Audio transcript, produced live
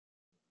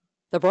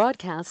The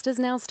broadcast is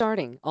now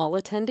starting. All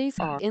attendees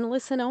are in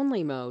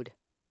listen-only mode.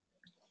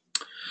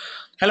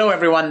 Hello,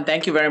 everyone.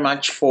 Thank you very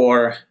much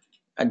for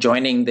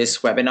joining this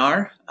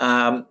webinar.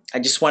 I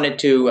just wanted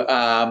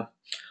to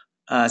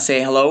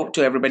say hello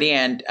to everybody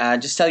and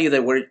just tell you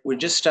that we're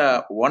just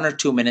 1 or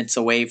 2 minutes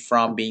away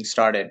from being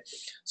started.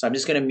 So I'm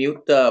just going to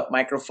mute the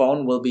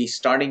microphone. We'll be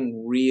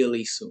starting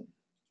really soon.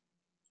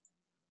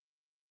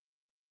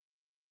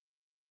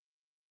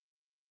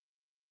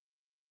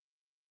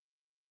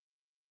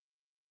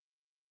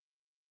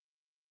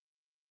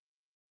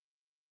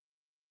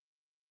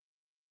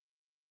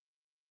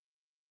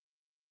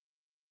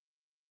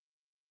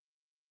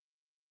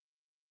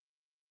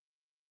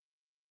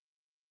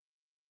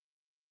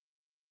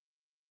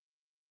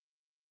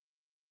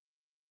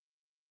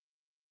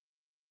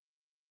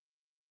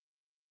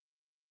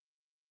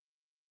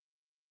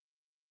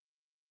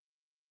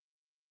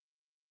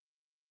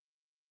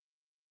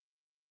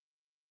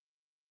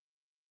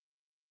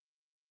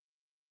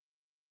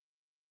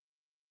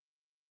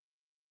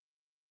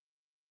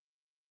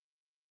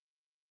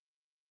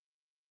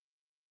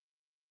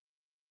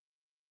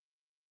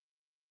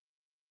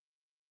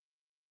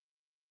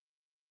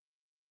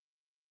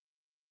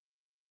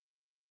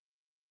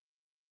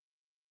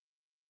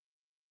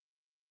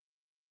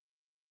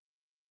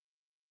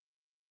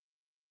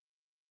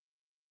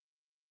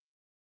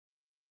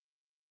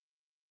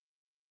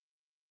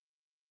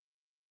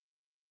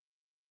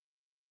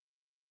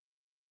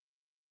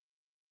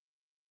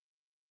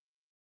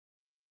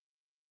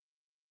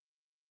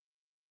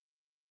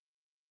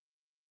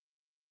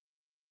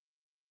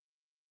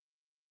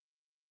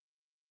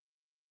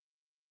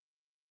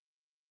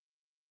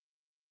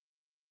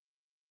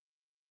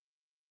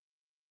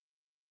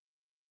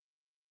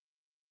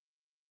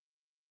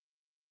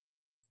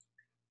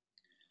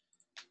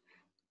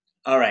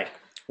 All right,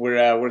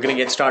 we're going to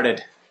get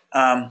started.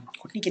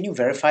 Courtney, can you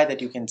verify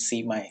that you can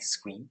see my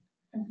screen?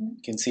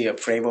 You can see a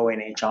frevvo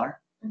in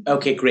HR.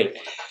 Okay, great.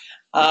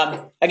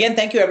 Again,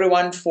 thank you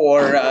everyone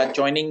for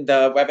joining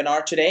the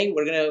webinar today.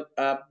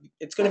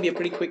 It's going to be a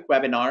pretty quick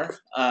webinar.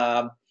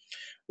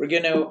 We're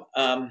going to,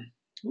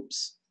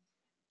 oops,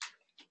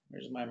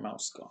 where's my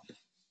mouse gone?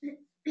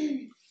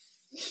 There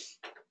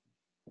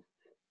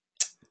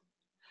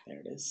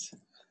it is.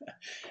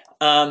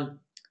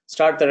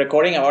 Start the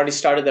recording. I've already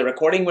started the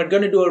recording. We're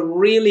going to do a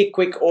really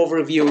quick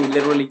overview,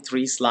 literally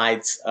 3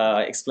 slides,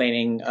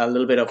 explaining a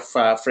little bit of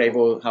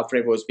frevvo, how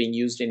frevvo is being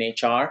used in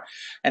HR,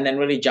 and then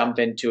really jump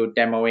into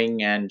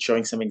demoing and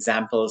showing some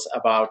examples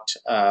about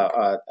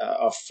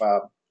of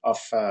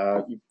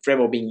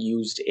frevvo being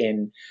used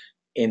in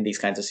these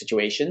kinds of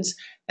situations.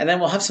 And then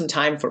we'll have some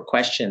time for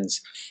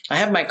questions. I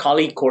have my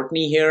colleague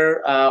Courtney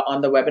here on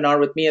the webinar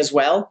with me as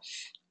well.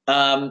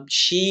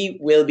 She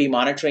will be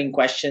monitoring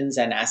questions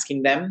and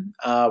asking them.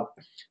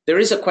 There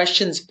is a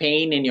questions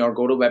pane in your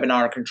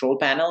GoToWebinar control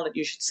panel that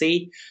you should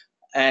see.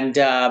 And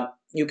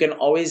you can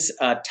always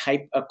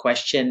type a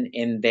question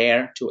in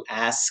there to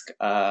ask.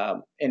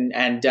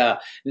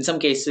 In some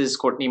cases,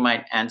 Courtney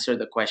might answer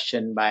the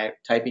question by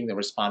typing the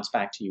response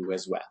back to you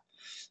as well.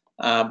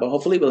 But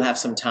hopefully we'll have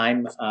some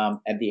time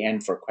at the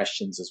end for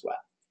questions as well.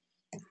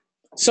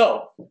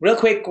 So real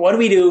quick, what do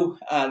we do?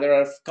 There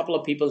are a couple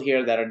of people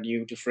here that are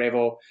new to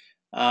frevvo,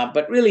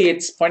 but really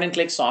it's point and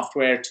click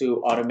software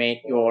to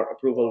automate your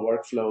approval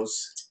workflows.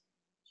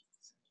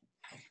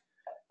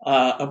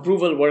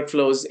 Approval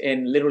workflows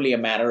in literally a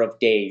matter of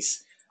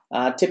days.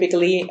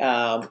 Typically,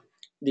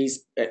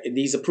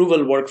 these approval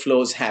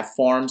workflows have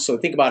forms. So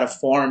think about a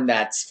form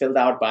that's filled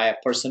out by a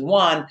person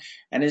 1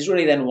 and is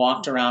really then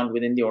walked around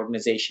within the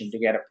organization to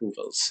get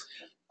approvals.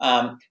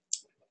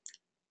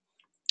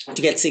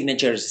 To get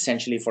signatures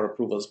essentially for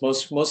approvals.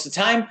 Most of the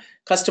time,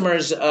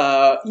 customers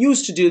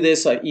used to do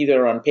this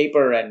either on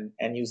paper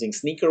and using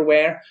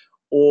sneakerware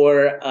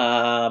or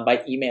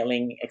by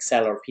emailing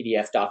Excel or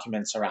PDF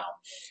documents around.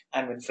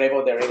 And with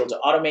frevvo, they're able to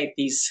automate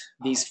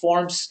these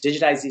forms,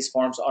 digitize these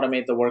forms,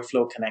 automate the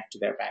workflow, connect to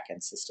their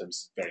backend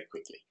systems very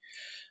quickly.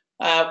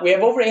 We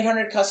have over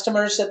 800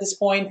 customers at this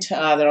point. There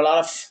are a lot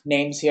of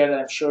names here that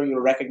I'm sure you'll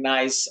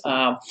recognize.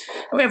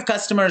 We have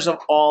customers of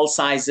all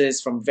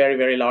sizes, from very,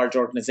 very large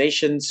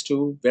organizations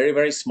to very,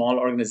 very small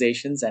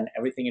organizations and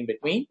everything in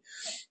between.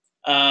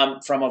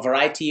 From a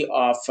variety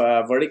of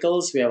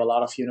verticals, we have a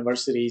lot of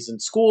universities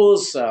and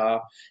schools,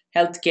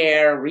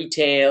 healthcare,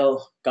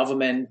 retail,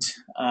 government,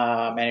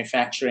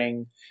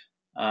 manufacturing,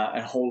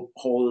 a whole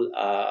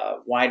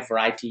wide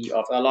variety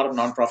of a lot of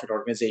nonprofit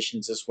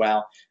organizations as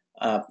well.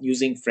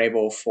 Using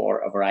frevvo for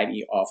a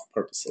variety of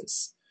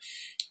purposes.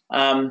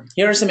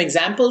 Here are some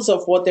examples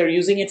of what they're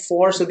using it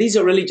for. So these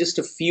are really just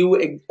a few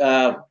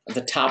of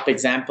the top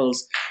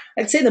examples.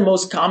 I'd say the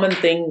most common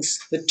things,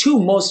 the 2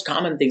 most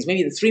common things,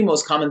 maybe the 3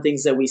 most common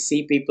things that we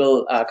see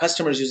people,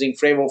 customers using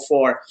frevvo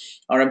for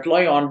are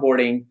employee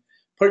onboarding,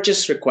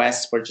 purchase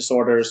requests, purchase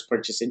orders,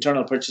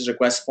 internal purchase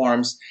request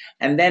forms,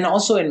 and then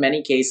also in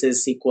many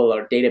cases SQL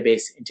or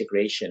database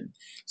integration.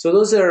 So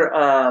those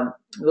are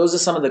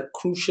some of the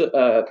crucial,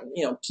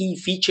 key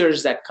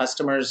features that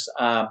customers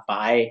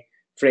buy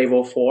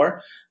frevvo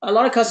for. A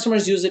lot of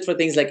customers use it for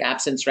things like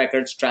absence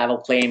records, travel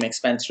claim,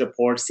 expense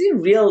reports, see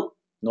real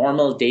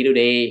normal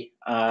day-to-day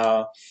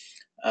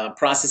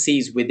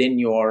processes within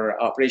your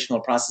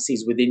operational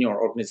processes within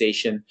your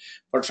organization.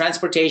 For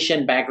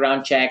transportation,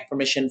 background check,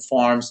 permission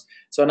forms.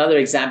 So another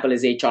example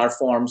is HR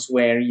forms,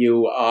 where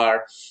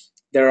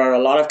there are a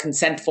lot of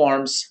consent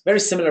forms, very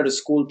similar to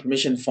school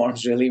permission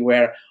forms, really,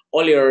 where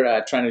all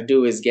you're trying to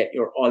do is get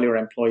all your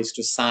employees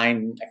to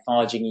sign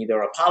acknowledging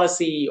either a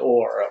policy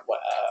or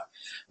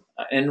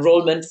an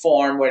enrollment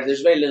form, where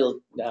there's very little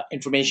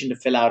information to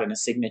fill out in a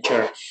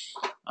signature.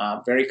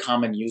 Very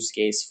common use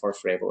case for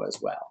frevvo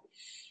as well.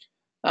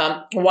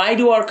 Why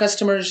do our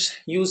customers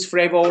use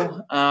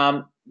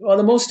frevvo? Well,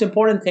 the most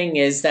important thing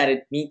is that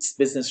it meets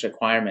business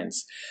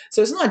requirements.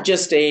 So it's not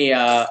just a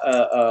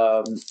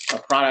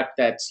product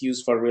that's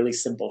used for really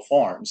simple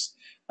forms.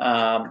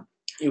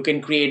 You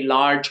can create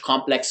large,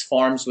 complex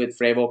forms with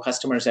frevvo.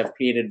 Customers have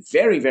created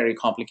very, very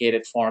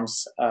complicated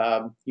forms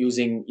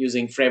using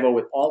frevvo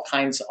with all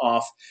kinds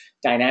of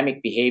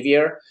dynamic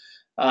behavior.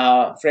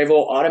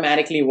 frevvo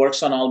automatically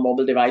works on all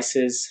mobile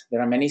devices.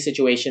 There are many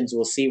situations,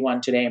 we'll see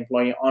one today,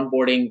 employee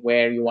onboarding,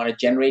 where you want to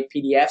generate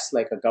PDFs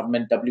like a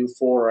government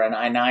W-4 or an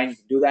I-9. You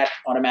can do that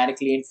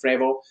automatically in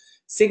frevvo.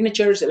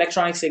 Signatures,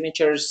 electronic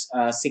signatures,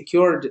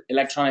 secured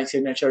electronic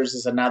signatures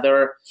is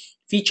another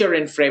feature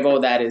in frevvo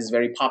that is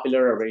very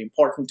popular or very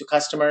important to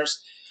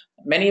customers.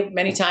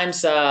 Many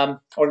times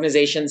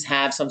organizations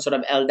have some sort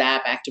of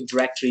LDAP, Active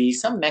Directory,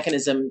 some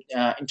mechanism,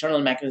 internal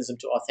mechanism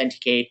to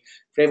authenticate.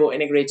 frevvo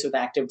integrates with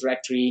Active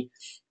Directory,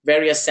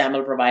 various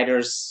SAML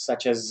providers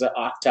such as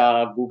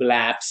Okta, Google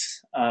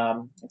Apps,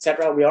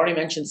 etc. We already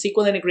mentioned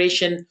SQL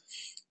integration,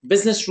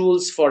 business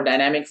rules for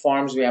dynamic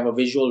forms. We have a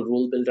visual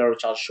rule builder,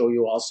 which I'll show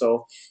you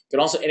also. You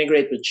can also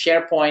integrate with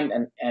SharePoint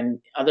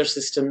and other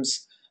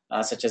systems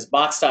such as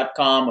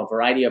Box.com, a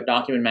variety of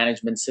document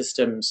management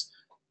systems,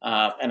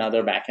 and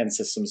other backend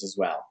systems as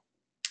well.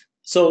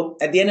 So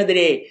at the end of the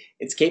day,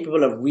 it's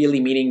capable of really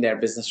meeting their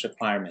business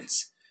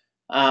requirements.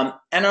 And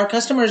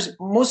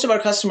most of our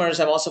customers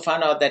have also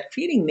found out that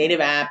creating native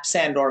apps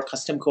and or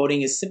custom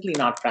coding is simply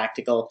not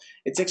practical.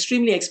 It's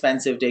extremely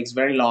expensive, takes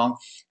very long,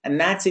 and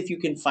that's if you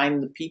can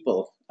find the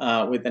people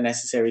with the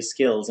necessary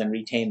skills and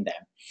retain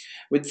them.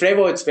 With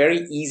frevvo, it's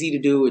very easy to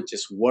do. It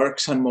just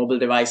works on mobile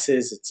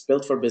devices. It's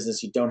built for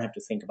business. You don't have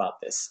to think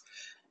about this.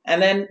 And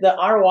then the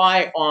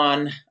ROI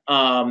on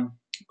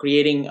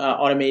automating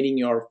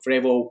your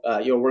frevvo,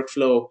 your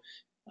workflow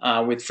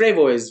with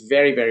frevvo is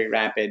very, very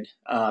rapid.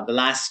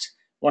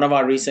 One of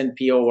our recent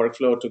PO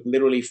workflow took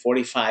literally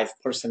 45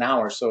 person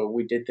hours. So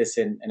we did this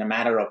in a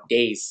matter of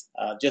days,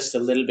 just a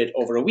little bit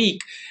over a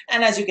week.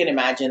 And as you can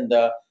imagine,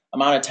 the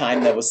amount of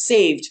time that was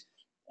saved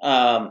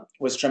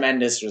was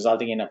tremendous,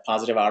 resulting in a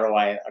positive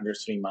ROI under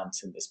 3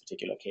 months in this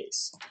particular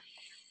case.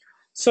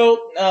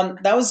 So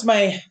that was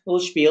my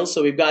little spiel.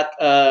 So we've got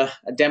a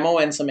demo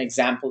and some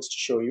examples to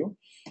show you.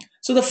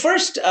 So the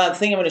first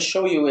thing I'm going to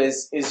show you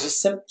is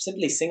just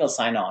simply single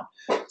sign-on.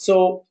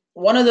 So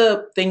one of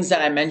the things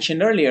that I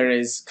mentioned earlier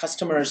is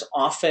customers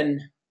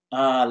often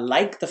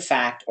like the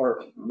fact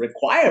or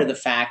require the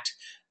fact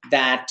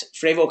that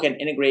frevvo can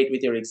integrate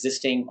with your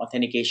existing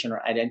authentication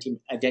or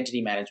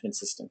identity management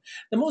system.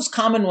 The most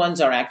common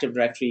ones are Active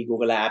Directory,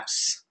 Google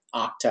Apps,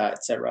 Okta,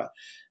 etc.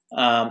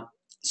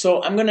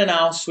 So I'm going to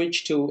now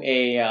switch to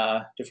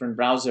a different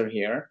browser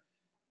here,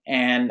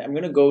 and I'm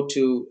going to go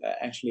to,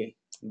 actually,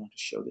 I want to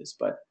show this,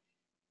 but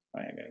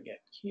I'm going to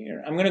get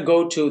here. I'm going to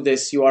go to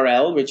this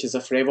URL, which is a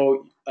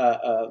frevvo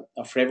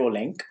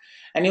link,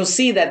 and you'll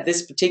see that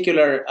this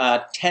particular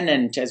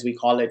tenant, as we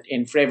call it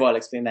in frevvo, I'll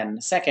explain that in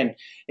a second,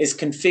 is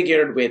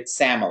configured with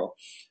SAML.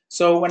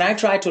 So when I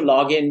try to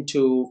log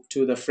into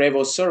the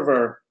frevvo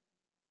server,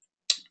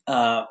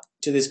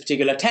 to this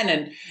particular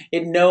tenant,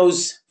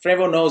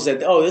 frevvo knows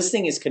that, oh, this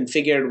thing is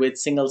configured with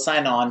single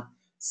sign-on,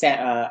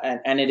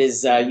 and it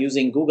is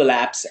using Google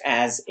Apps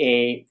as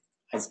a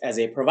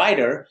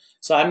provider.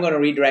 So I'm going to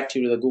redirect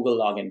you to the Google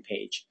login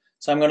page.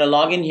 So I'm going to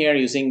log in here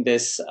using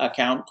this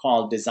account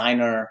called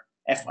designer,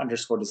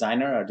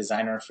 F_designer, or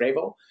designer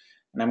frevvo.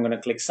 And I'm going to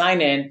click sign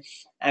in.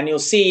 And you'll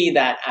see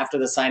that after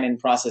the sign in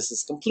process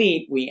is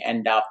complete, we're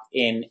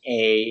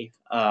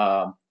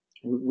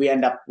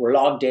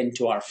logged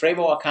into our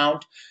frevvo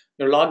account.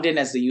 You're logged in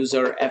as the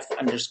user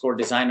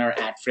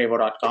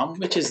F_designer@frevvo.com,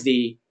 which is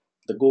the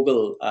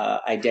Google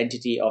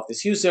identity of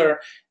this user.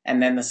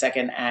 And then the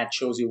second ad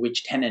shows you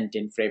which tenant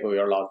in frevvo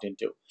you're logged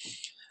into.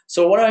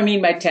 So what do I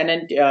mean by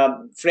tenant?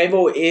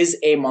 frevvo is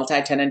a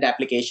multi-tenant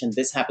application.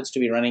 This happens to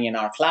be running in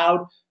our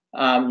cloud.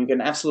 You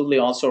can absolutely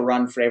also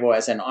run frevvo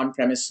as an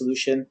on-premise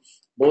solution.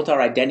 Both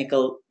are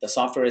identical. The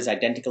software is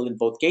identical in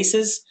both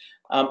cases.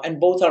 And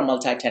both are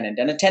multi-tenant.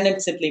 And a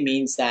tenant simply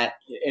means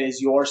that it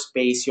is your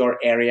space, your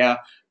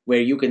area, where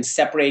you can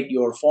separate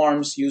your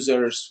forms,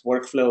 users,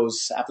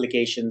 workflows,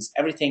 applications.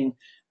 Everything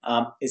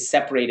is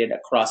separated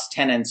across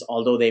tenants,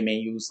 although they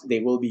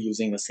will be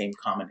using the same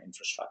common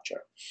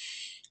infrastructure.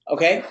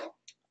 Okay.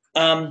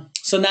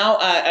 So now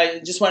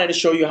I just wanted to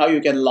show you how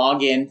you can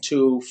log in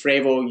to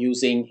frevvo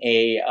using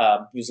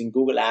using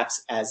Google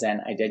Apps as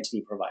an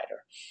identity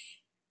provider.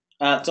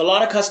 So a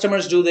lot of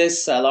customers do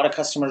this. A lot of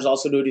customers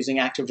also do it using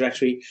Active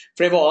Directory.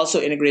 frevvo also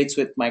integrates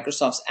with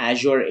Microsoft's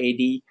Azure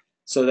AD.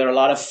 So there are a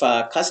lot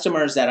of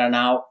customers that are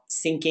now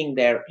syncing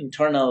their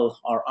internal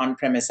or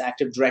on-premise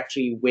Active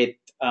Directory with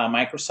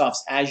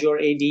Microsoft's Azure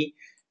AD.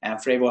 And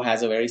frevvo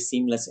has a very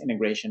seamless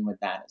integration with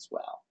that as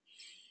well.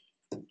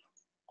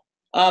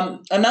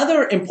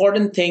 Another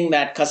important thing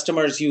that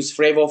customers use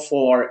frevvo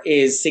for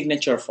is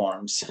signature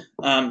forms.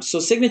 So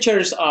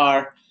signatures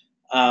are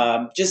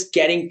just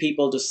getting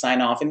people to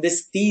sign off. And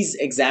these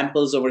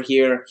examples over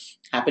here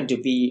happen to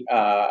be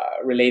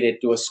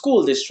related to a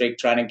school district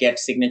trying to get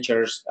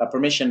signatures,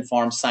 permission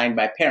forms signed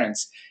by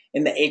parents.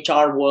 In the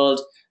HR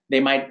world,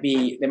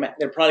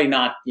 they're probably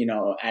not,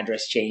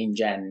 address change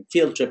and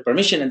field trip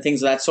permission and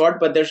things of that sort,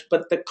 but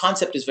the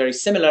concept is very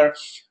similar,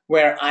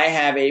 where I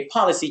have a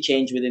policy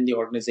change within the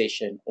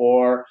organization,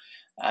 or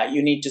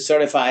you need to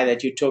certify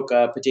that you took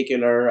a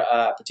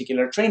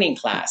particular training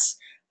class.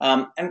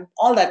 And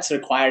all that's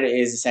required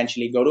is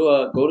essentially go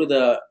to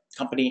the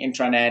company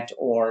intranet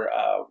or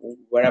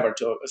wherever,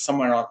 to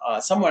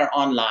somewhere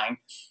online,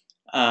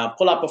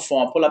 pull up a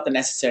form, pull up the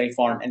necessary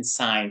form, and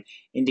sign,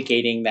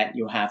 indicating that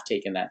you have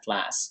taken that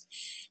class.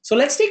 So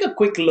let's take a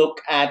quick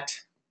look at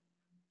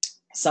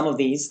some of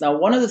these. Now,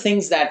 one of the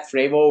things that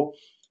frevvo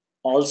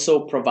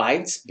also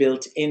provides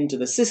built into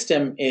the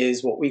system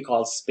is what we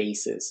call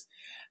spaces.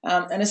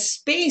 And a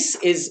space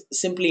is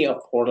simply a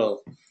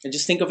portal. And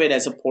just think of it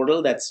as a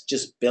portal that's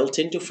just built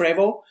into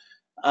frevvo.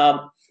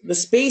 The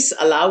space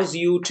allows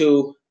you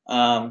to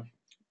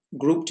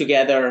group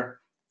together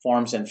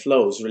forms and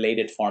flows,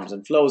 related forms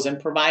and flows, and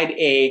provide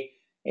a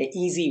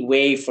easy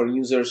way for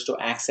users to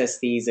access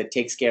these. It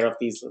takes care of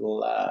these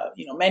little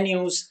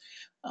menus.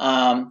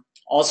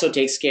 Also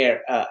takes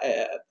care,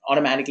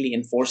 automatically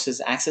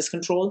enforces access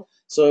control.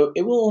 So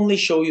it will only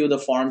show you the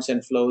forms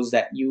and flows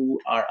that you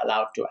are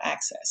allowed to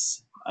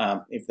access.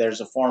 If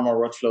there's a form or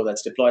workflow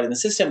that's deployed in the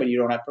system but you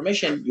don't have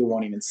permission, you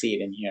won't even see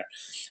it in here.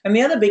 And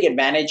the other big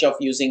advantage of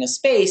using a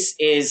space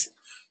is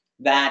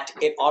that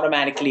it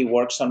automatically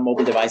works on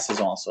mobile devices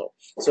also.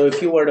 So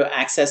if you were to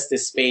access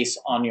this space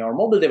on your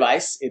mobile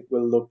device, it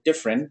will look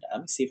different.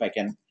 Let me see if I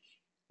can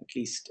at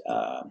least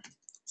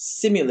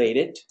simulate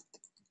it.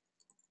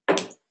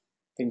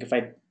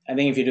 I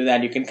think if you do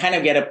that, you can kind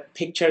of get a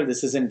picture.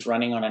 This isn't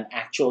running on an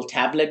actual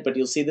tablet, but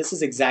you'll see this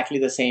is exactly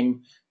the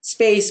same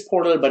space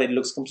portal, but it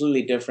looks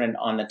completely different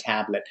on the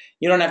tablet.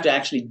 You don't have to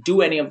actually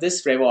do any of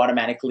this. frevvo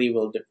automatically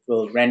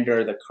will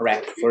render the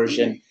correct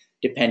version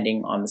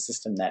depending on the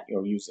system that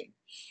you're using.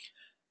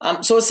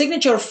 So a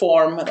signature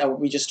form that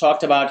we just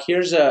talked about,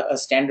 here's a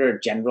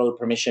standard general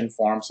permission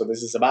form. So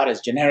this is about as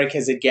generic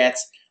as it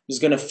gets. I'm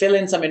just going to fill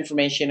in some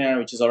information here,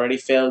 which is already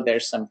filled.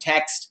 There's some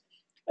text,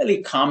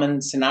 really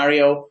common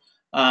scenario,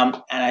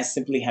 and I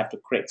simply have to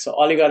click. So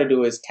all you got to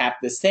do is tap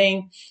this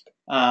thing,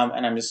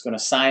 and I'm just going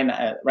to sign.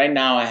 Right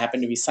now, I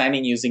happen to be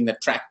signing using the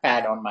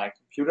trackpad on my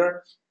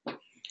computer.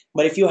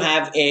 But if you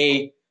have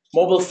a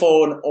mobile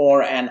phone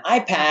or an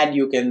iPad,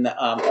 you can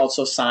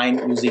also sign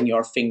using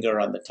your finger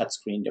on the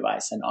touchscreen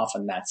device, and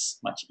often that's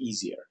much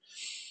easier.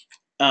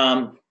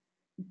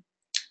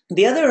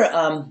 The other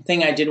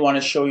thing I did want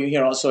to show you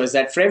here also is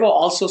that frevvo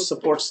also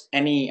supports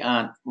any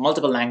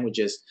multiple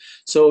languages.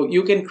 So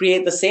you can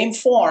create the same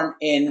form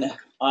in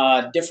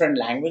different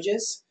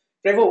languages.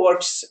 frevvo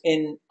works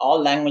in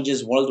all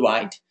languages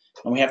worldwide.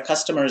 And we have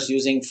customers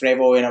using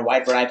frevvo in a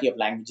wide variety of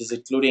languages,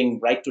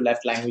 including right to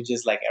left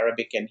languages like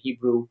Arabic and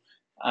Hebrew,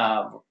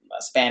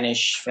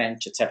 Spanish,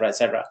 French, etc.,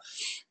 etc.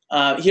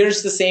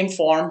 Here's the same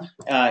form,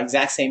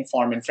 exact same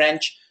form in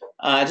French.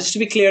 Just to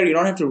be clear, you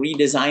don't have to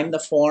redesign the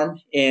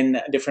form in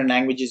different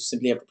languages. You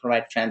simply have to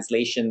provide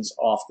translations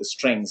of the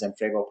strings, and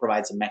frevvo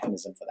provides a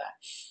mechanism for that.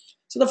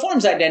 So the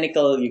form's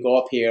identical. You go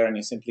up here and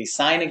you simply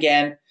sign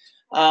again.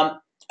 And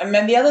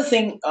then the other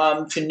thing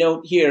to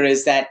note here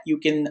is that you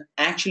can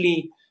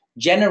actually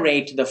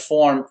generate the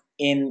form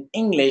in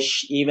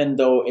English, even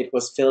though it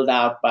was filled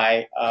out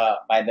by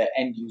the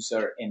end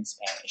user in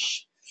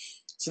Spanish.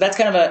 So that's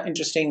kind of an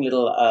interesting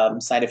little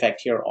side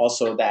effect here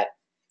also, that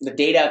the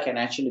data can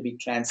actually be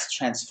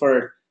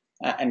transferred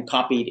and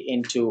copied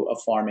into a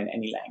form in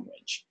any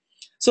language.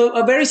 So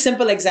a very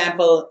simple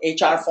example,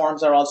 HR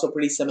forms are also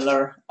pretty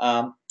similar.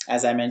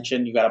 As I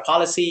mentioned, you got a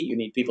policy, you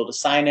need people to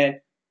sign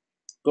it.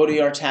 Go to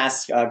your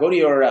task, go to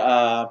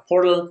your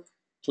portal,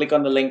 click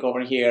on the link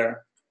over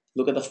here,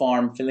 look at the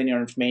form, fill in your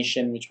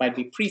information, which might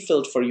be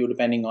pre-filled for you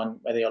depending on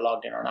whether you're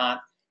logged in or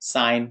not,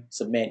 sign,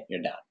 submit,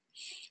 you're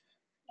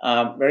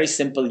done. Very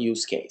simple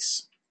use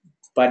case,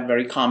 but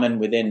very common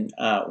within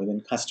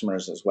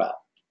customers as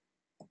well.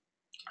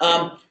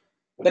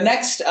 The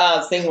next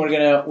thing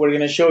we're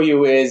gonna show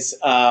you is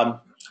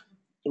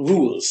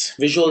rules,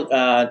 visual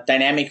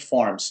dynamic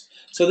forms.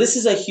 So this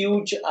is a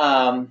huge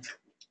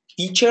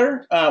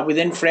feature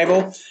within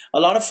frevvo. A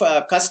lot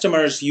of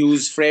customers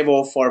use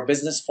frevvo for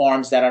business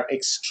forms that are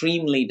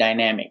extremely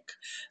dynamic.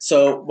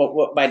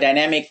 So by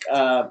dynamic,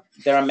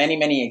 there are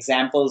many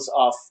examples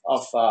of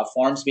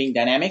forms being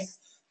dynamic.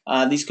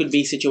 These could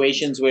be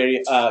situations where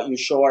you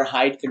show or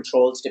hide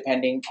controls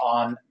depending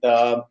on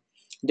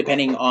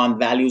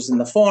values in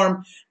the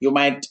form. You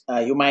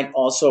might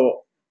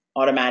also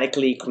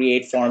automatically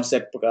create forms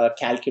that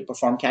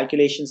perform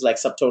calculations like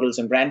subtotals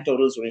and grand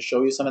totals. We're going to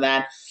show you some of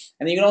that.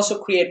 And you can also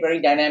create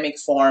very dynamic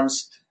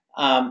forms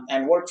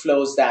and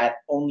workflows that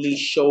only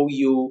show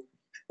you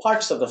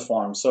parts of the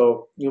form.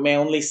 So you may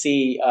only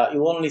see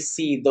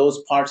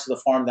those parts of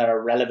the form that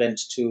are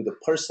relevant to the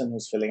person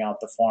who's filling out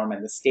the form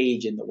and the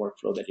stage in the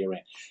workflow that you're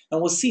in.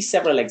 And we'll see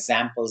several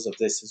examples of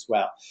this as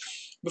well.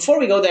 Before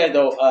we go there,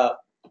 though,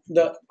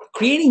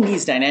 creating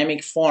these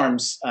dynamic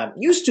forms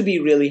used to be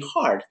really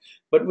hard.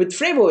 But with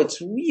frevvo,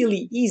 it's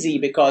really easy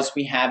because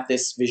we have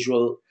this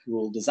visual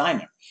rule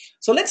designer.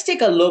 So let's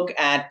take a look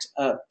at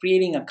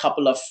creating a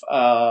couple of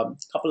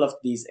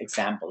these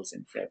examples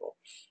in frevvo.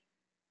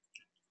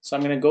 So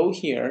I'm going to go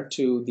here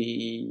to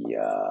the,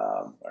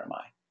 where am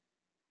I?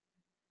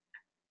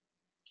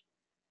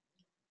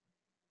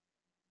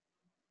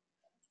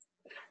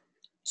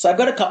 So I've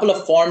got a couple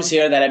of forms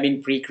here that have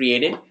been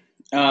pre-created.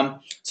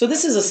 So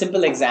this is a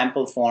simple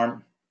example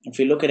form. If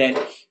you look at it,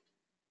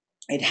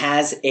 it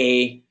has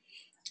a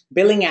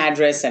billing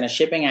address and a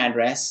shipping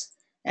address.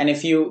 And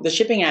the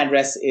shipping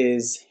address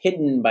is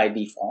hidden by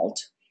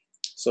default.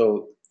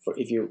 So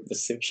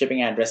the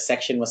shipping address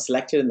section was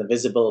selected and the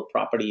visible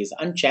property is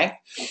unchecked.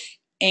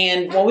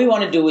 And what we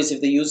want to do is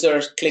if the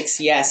user clicks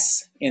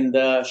yes in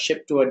the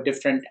ship to a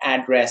different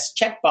address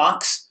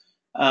checkbox,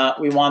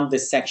 we want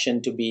this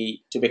section to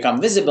become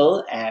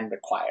visible and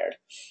required.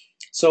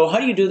 So how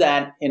do you do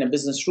that in a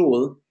business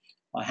rule?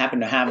 I happen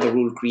to have the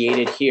rule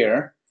created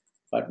here,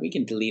 but we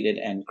can delete it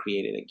and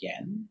create it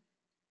again.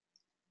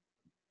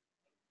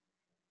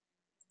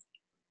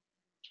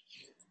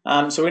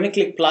 So we're going to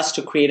click plus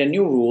to create a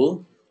new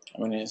rule.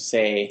 I'm going to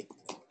say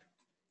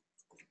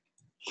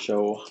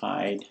show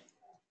hide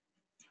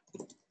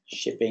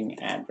shipping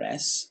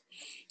address.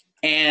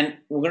 And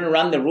we're going to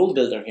run the rule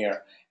builder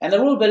here. And the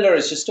rule builder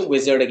is just a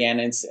wizard again.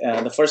 It's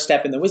the first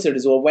step in the wizard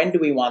is, well, when do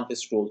we want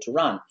this rule to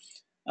run?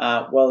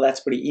 Well, that's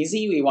pretty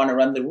easy. We want to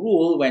run the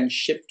rule when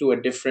ship to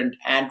a different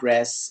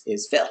address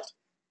is filled.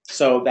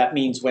 So that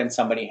means when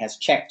somebody has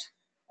checked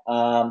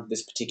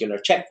this particular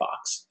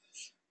checkbox.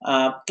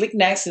 Click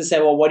next and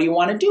say, well, what do you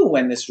want to do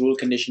when this rule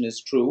condition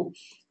is true?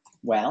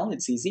 Well,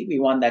 it's easy. We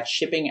want that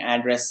shipping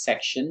address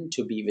section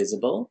to be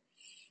visible.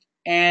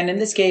 And in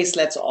this case,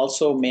 let's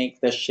also make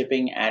the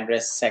shipping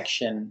address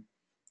section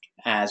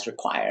as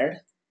required.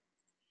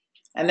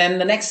 And then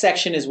the next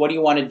section is what do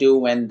you want to do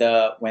when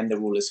the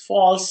rule is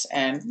false?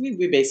 And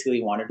we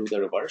basically want to do the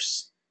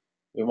reverse.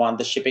 We want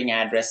the shipping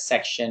address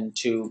section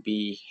to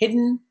be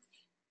hidden.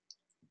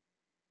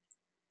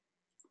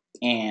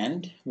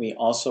 And we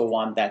also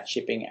want that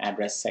shipping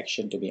address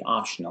section to be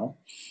optional.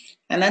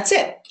 And that's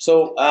it.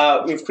 So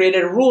we've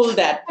created a rule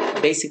that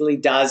basically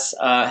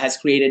has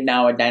created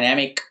now a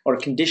dynamic or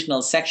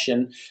conditional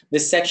section.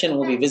 This section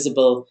will be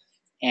visible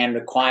and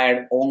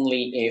required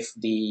only if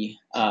the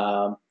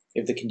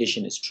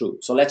condition is true.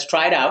 So let's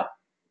try it out.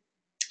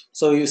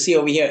 So you see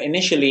over here,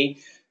 initially,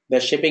 the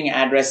shipping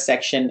address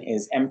section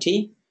is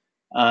empty.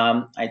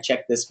 I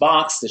check this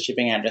box, the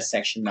shipping address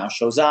section now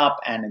shows up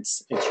and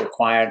it's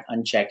required,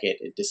 uncheck it,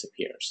 it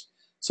disappears.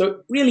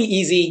 So really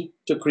easy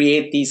to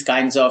create these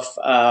kinds of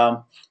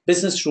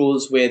business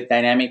rules with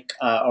dynamic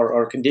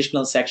or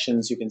conditional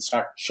sections. You can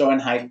start show and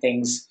hide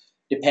things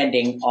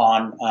depending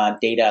on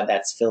data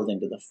that's filled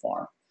into the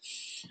form.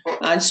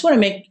 I just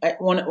want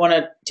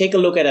to take a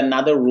look at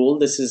another rule.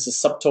 This is a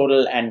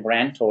subtotal and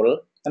grand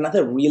total.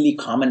 Another really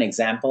common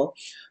example.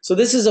 So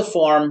this is a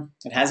form.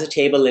 It has a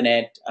table in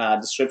it,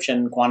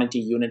 description, quantity,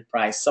 unit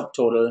price,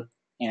 subtotal,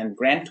 and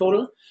grand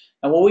total.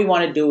 And what we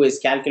want to do is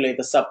calculate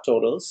the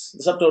subtotals.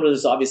 The subtotal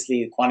is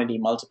obviously quantity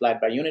multiplied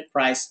by unit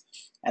price,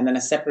 and then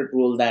a separate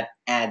rule that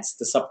adds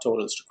the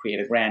subtotals to create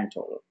a grand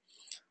total.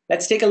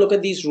 Let's take a look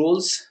at these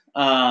rules.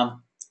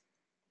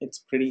 It's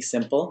pretty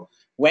simple.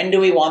 When do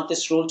we want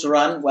this rule to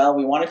run? Well,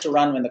 we want it to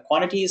run when the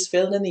quantity is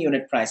filled and the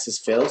unit price is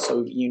filled.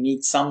 So you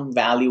need some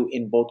value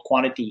in both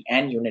quantity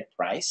and unit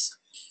price.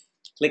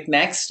 Click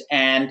next.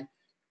 And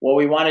what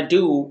we want to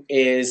do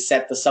is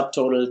set the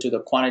subtotal to the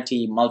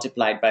quantity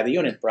multiplied by the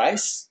unit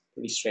price.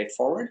 Pretty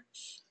straightforward.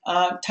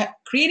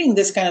 Creating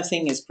this kind of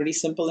thing is pretty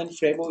simple in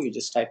frevvo. You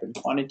just type in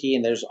quantity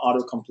and there's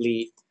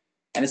autocomplete.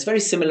 And it's very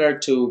similar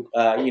to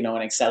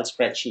an Excel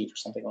spreadsheet or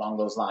something along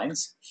those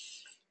lines.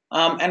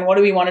 And what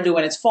do we want to do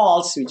when it's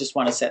false? We just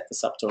want to set the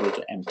subtotal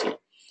to empty.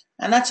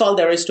 And that's all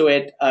there is to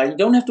it. You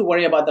don't have to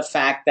worry about the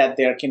fact that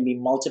there can be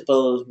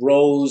multiple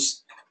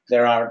rows.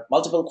 There are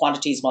multiple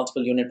quantities,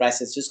 multiple unit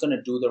prices. It's just going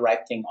to do the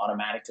right thing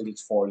automatically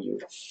for you.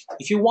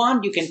 If you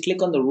want, you can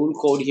click on the rule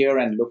code here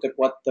and look at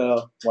what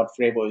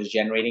frevvo is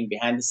generating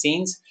behind the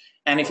scenes.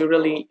 And if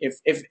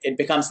it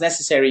becomes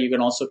necessary, you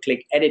can also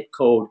click edit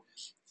code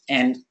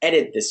and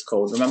edit this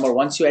code. Remember,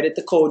 once you edit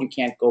the code, you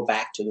can't go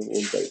back to the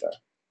rule builder.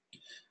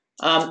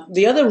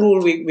 The other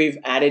rule we've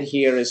added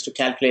here is to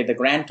calculate the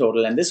grand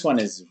total, and this one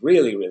is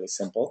really, really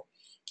simple.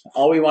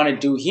 All we want to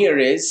do here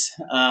is,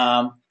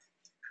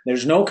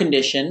 there's no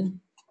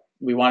condition.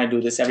 We want to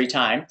do this every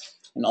time,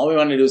 and all we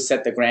want to do is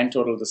set the grand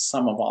total to the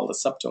sum of all the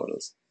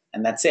subtotals,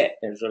 and that's it.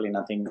 There's really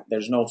nothing,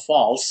 there's no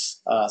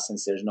false,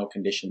 since there's no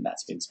condition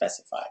that's been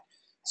specified.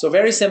 So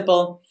very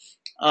simple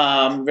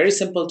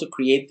to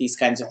create these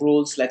kinds of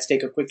rules. Let's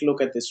take a quick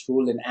look at this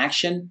rule in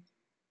action.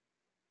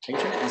 Are you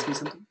trying to ask me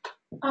something?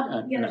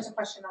 Yeah, there's a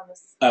question on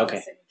this. Okay.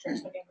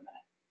 Signatures. We'll give them a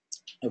minute.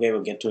 Okay,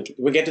 we'll get to it.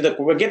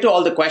 We'll get to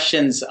all the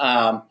questions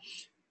at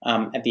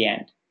the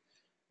end.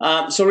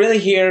 So really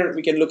here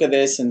we can look at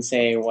this and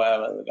say,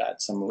 well, we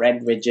got some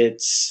red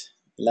widgets,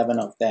 11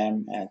 of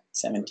them at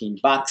 $17.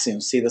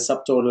 You'll see the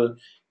subtotal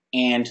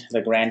and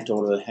the grand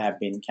total have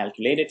been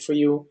calculated for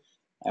you.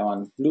 I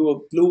want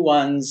blue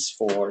ones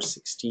for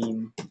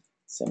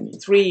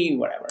 $16.73,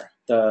 whatever.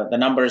 The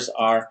numbers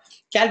are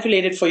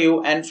calculated for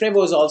you, and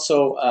frevvo is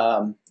also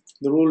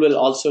the rule will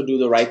also do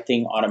the right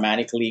thing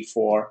automatically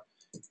for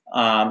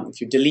if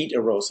you delete a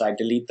row. So I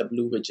delete the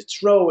blue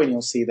widgets row, and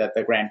you'll see that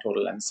the grand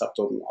total and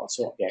subtotal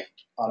also get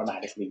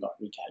automatically got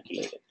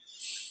recalculated.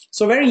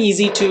 So very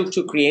easy to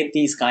create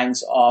these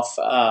kinds of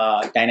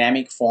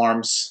dynamic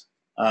forms,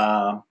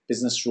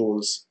 business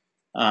rules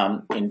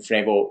in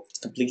frevvo.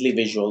 Completely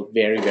visual,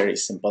 very, very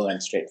simple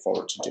and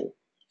straightforward to do.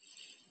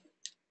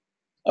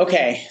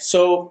 Okay,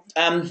 so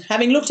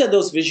having looked at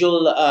those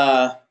visual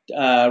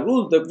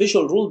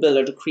visual rule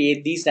builder to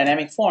create these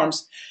dynamic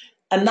forms,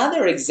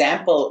 another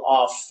example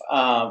of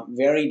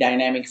very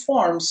dynamic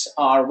forms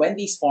are when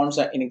these forms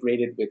are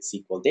integrated with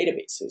SQL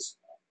databases.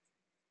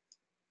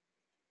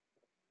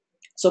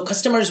 So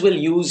customers will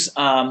use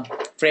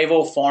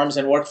frevvo forms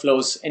and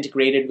workflows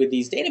integrated with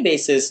these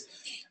databases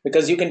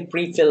because you can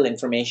pre-fill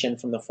information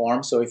from the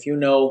form. So if you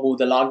know who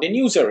the logged in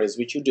user is,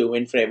 which you do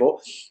in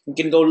frevvo, you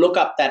can go look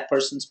up that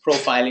person's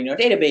profile in your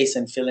database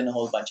and fill in a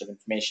whole bunch of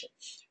information.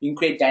 You can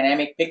create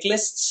dynamic pick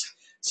lists.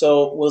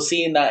 So we'll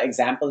see in the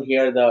example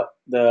here,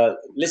 the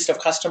list of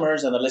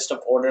customers and the list of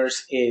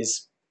orders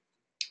is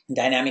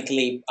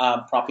dynamically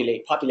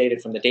populated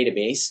from the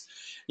database.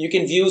 You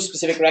can view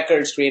specific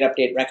records, create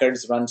update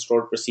records, run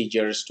stored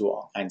procedures, do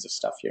all kinds of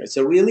stuff here. It's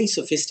a really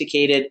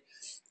sophisticated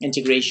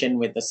integration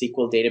with the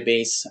SQL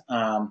database,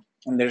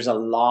 and there's a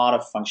lot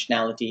of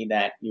functionality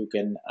that you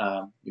can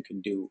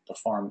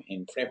perform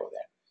in frevvo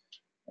there.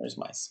 Where's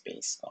my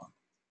space gone?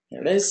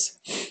 Here it is.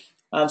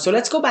 So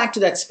let's go back to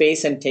that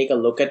space and take a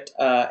look at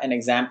an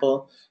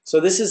example. So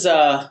this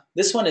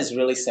one is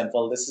really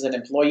simple. This is an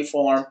employee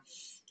form.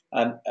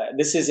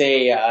 This is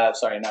a,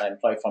 sorry, not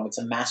employee form, it's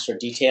a master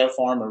detail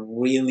form, a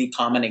really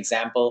common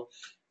example.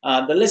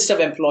 The list of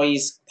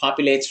employees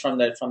populates from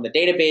the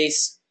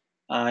database.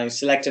 You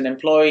select an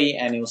employee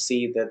and you'll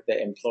see that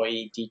the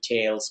employee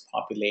details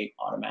populate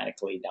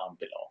automatically down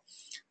below.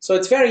 So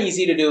it's very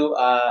easy to do.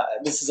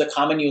 This is a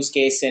common use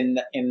case in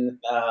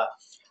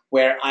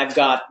where I've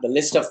got the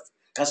list of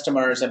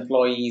customers,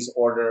 employees,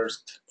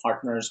 orders,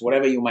 partners,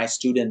 whatever you might,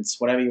 students,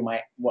 whatever you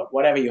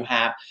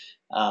have,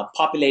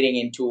 populating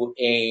into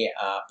a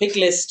pick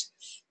list,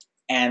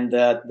 and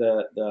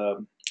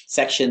the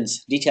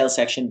sections, detail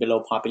section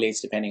below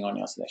populates depending on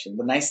your selection.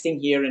 The nice thing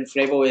here in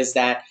frevvo is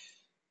that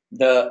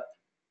the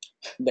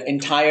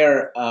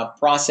entire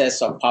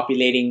process of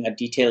populating a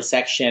detail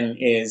section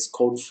is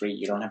code-free.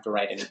 You don't have to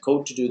write any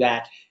code to do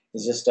that.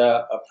 It's just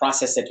a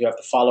process that you have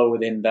to follow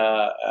within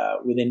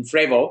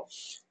frevvo.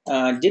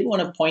 Did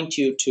want to point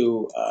you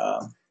to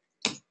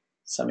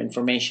some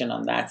information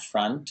on that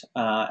front.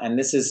 And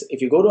this is,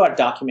 if you go to our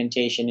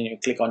documentation and you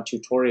click on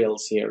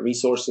tutorials here,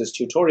 resources,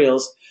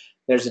 tutorials,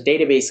 there's a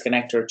database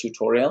connector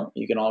tutorial.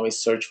 You can always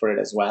search for it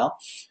as well.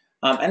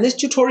 And this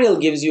tutorial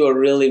gives you a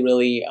really,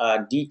 really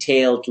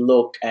detailed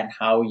look at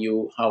how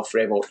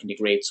frevvo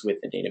integrates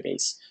with the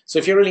database. So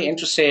if you're really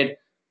interested,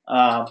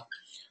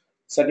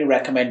 certainly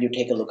recommend you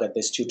take a look at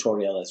this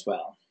tutorial as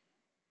well.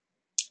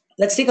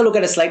 Let's take a look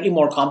at a slightly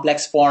more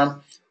complex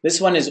form. This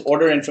one is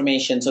order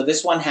information. So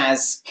this one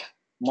has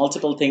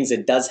multiple things.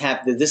 It does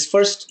have this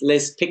first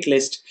list, pick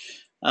list,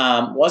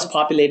 was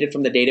populated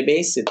from the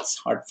database. It's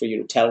hard for you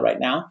to tell right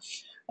now.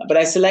 But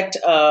I select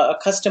a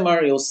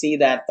customer. You'll see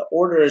that the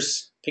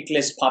orders pick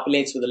list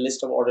populates with a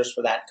list of orders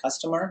for that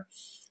customer.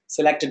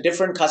 Select a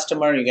different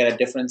customer, you get a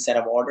different set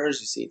of orders.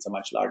 You see it's a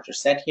much larger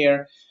set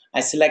here.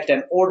 I select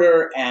an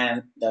order,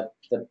 and the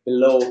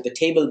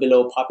table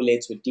below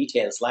populates with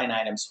details, line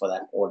items for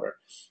that order.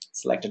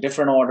 Select a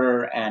different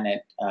order, and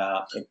it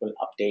will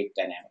update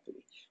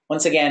dynamically.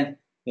 Once again,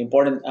 the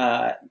important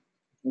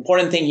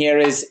thing here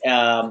is,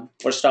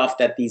 first off,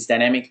 that these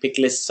dynamic pick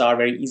lists are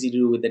very easy to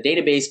do with the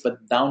database,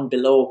 but down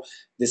below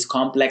this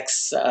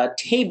complex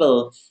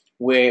table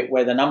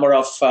where the number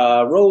of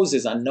rows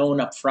is unknown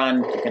up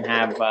front, you can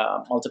have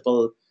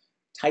multiple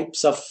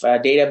types of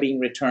data being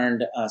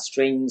returned,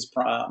 strings,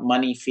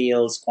 money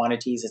fields,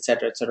 quantities,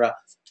 etc., etc.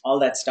 all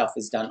that stuff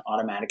is done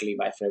automatically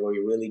by Frevvo.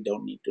 You really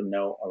don't need to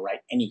know or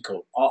write any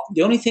code.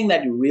 The only thing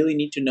that you really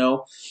need to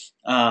know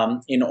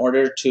in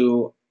order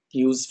to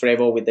use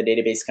Frevvo with the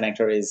database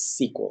connector is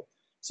SQL.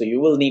 So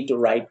you will need to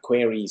write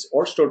queries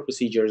or stored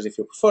procedures if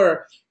you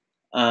prefer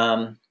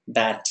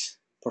that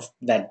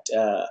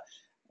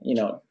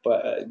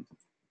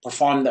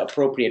perform the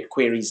appropriate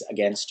queries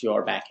against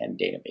your backend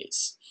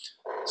database.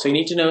 So you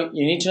need to know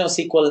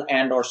SQL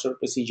and or stored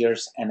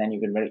procedures, and then you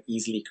can very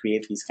easily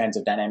create these kinds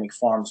of dynamic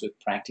forms with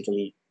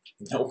practically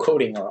no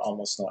coding or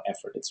almost no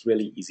effort. It's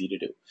really easy to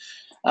do.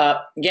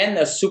 Again,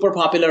 a super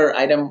popular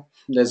item.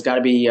 There's got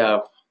to be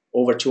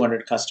over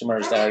 200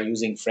 customers that are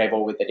using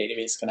Frevvo with the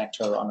database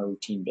connector on a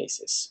routine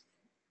basis.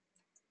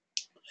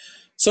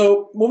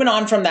 So moving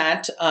on from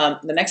that,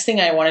 the next thing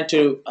I wanted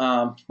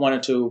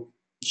to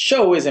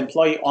show is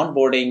employee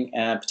onboarding,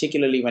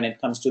 particularly when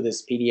it comes to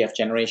this PDF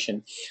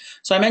generation.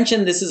 So I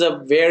mentioned this is a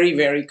very,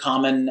 very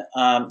common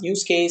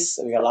use case.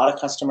 We got a lot of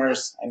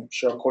customers. I'm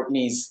sure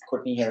Courtney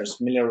here is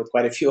familiar with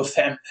quite a few of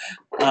them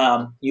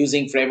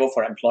using Frevvo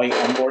for employee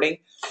onboarding.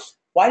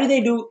 Why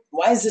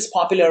is this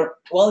popular?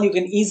 Well, you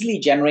can easily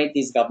generate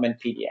these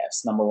government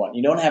PDFs, number one.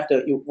 You don't have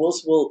to,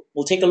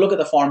 we'll take a look at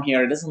the form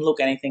here. It doesn't look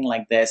anything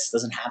like this,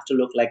 doesn't have to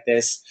look like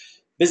this.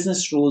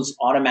 Business rules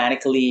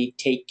automatically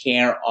take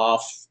care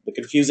of the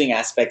confusing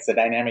aspects, the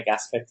dynamic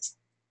aspects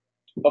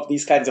of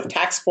these kinds of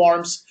tax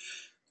forms.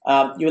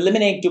 You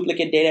eliminate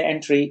duplicate data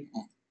entry.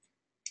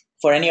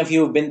 For any of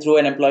you who've been through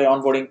an employee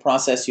onboarding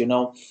process, you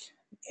know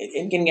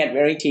it can get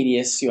very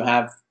tedious. You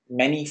have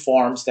many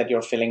forms that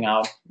you're filling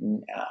out.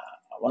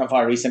 One of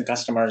our recent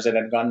customers that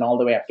had gotten all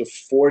the way up to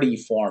 40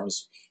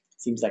 forms.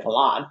 Seems like a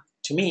lot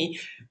to me,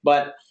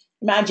 but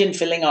imagine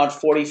filling out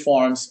 40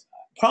 forms.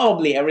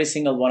 Probably every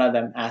single one of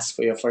them asks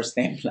for your first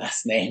name,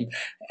 last name,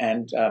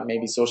 and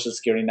maybe social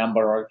security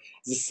number, or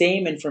the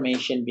same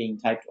information being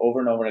typed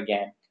over and over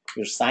again.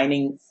 You're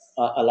signing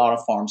a lot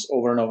of forms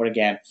over and over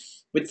again.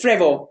 With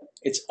Frevvo,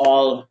 it's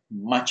all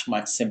much,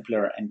 much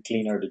simpler and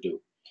cleaner to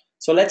do.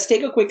 So let's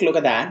take a quick look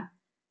at that.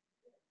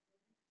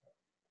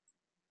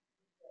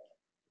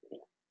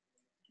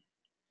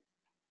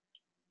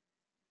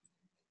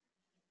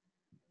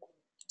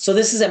 So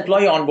this is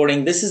employee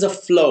onboarding. This is a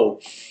flow.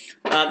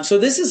 So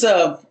this is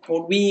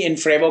what we in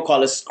Frevvo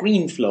call a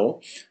screen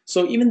flow.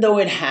 So even though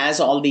it has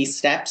all these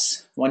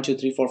steps, 1, 2,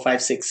 3, 4,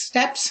 5, 6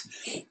 steps,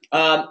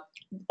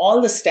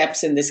 all the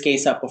steps in this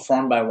case are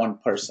performed by one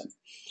person.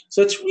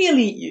 So it's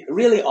really,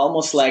 really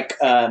almost like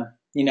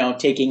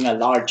taking a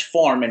large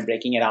form and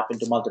breaking it up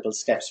into multiple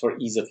steps for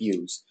ease of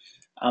use.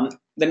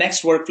 The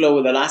next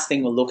workflow, the last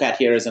thing we'll look at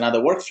here is another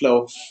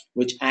workflow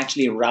which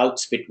actually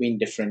routes between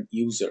different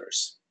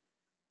users.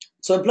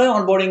 So employee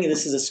onboarding,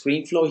 this is a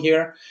screen flow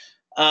here.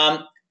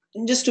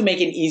 Just to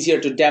make it easier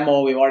to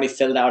demo, we've already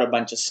filled out a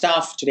bunch of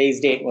stuff. Today's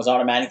date was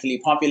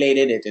automatically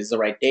populated. It is the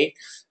right date.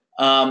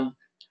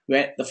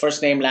 The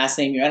first name, last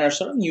name, you enter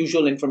sort of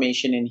usual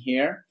information in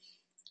here.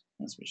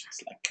 Let's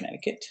select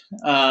Connecticut.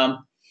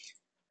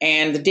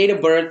 And the date of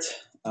birth,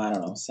 I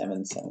don't know,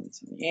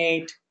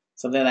 7/7/78,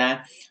 something like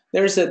that.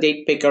 There's a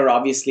date picker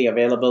obviously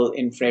available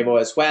in Frevvo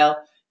as well.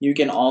 You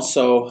can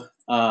also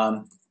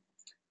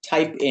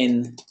type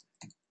in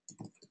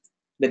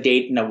the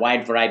date in a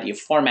wide variety of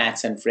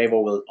formats, and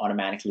Frevvo will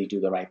automatically do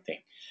the right thing.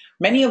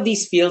 Many of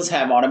these fields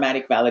have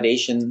automatic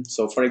validation.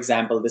 So for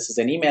example, this is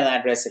an email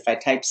address. If I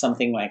type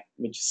something like,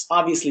 which is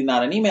obviously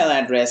not an email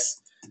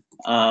address,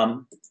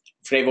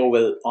 Frevvo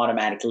will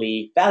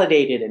automatically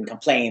validate it and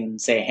complain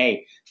and say,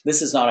 hey,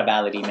 this is not a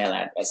valid email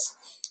address.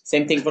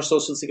 Same thing for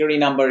social security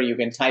number. You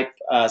can type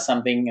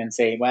something and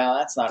say, well,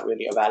 that's not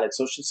really a valid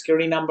social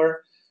security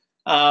number.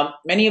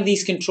 Many of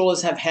these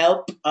controls have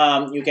help.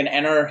 You can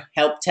enter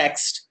help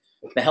text.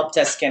 The help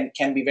text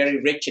can be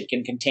very rich. It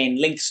can contain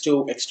links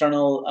to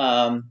external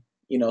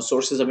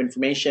sources of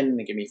information.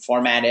 It can be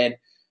formatted.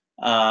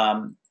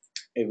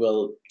 It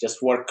will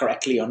just work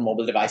correctly on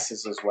mobile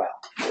devices as well.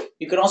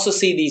 You can also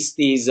see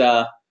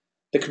the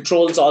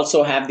controls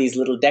also have these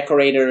little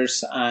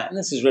decorators, and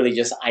this is really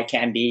just eye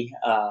candy.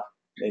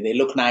 They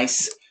look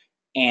nice,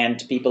 and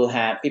people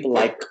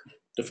like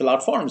to fill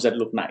out forms that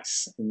look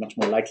nice and much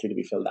more likely to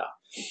be filled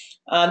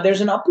out.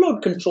 There's an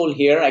upload control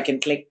here. I can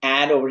click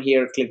add over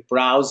here, click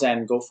browse,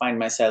 and go find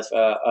myself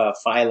a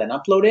file and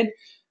upload it.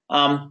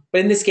 But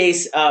in this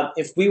case,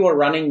 if we were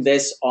running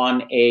this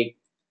on a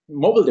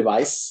mobile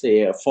device,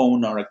 say a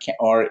phone or an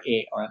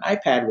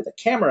iPad with a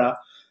camera,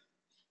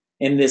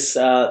 in this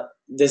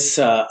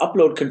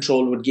upload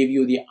control would give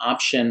you the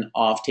option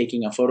of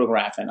taking a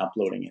photograph and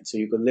uploading it. So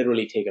you could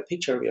literally take a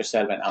picture of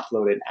yourself and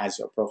upload it as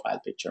your profile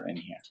picture in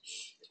here.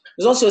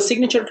 There's also a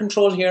signature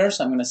control here.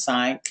 So I'm going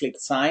to click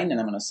sign, and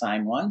I'm going to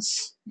sign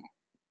once.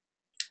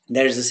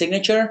 There's the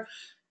signature.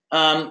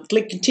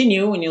 Click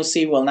continue, and you'll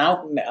see we'll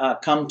now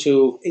come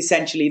to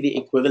essentially the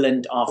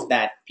equivalent of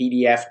that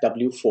PDF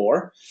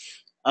W4.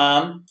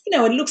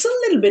 It looks a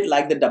little bit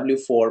like the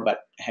W4,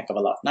 but a heck of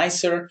a lot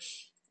nicer.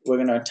 We're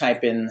going to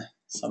type in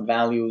some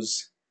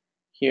values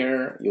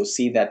here. You'll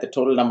see that the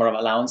total number of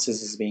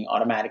allowances is being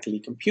automatically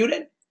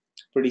computed.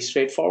 Pretty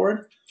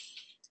straightforward.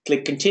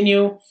 Click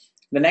continue.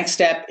 The next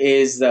step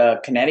is the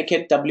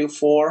Connecticut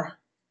W4.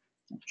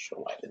 I'm not sure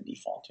why the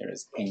default here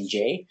is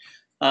NJ.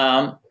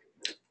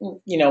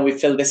 We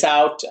fill this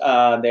out.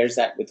 There's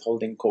that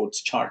withholding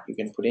codes chart you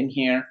can put in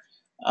here.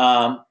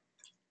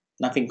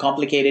 Nothing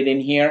complicated in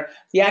here.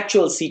 The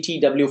actual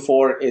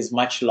CTW4 is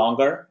much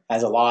longer,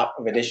 has a lot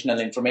of additional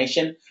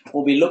information.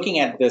 We'll be looking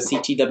at the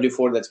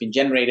CTW4 that's been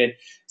generated.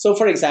 So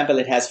for example,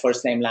 it has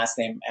first name, last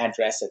name,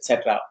 address,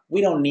 etc. We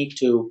don't need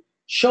to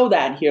show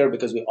that here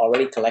because we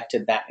already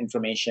collected that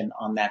information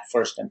on that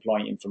first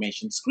employee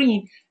information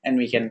screen, and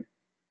we can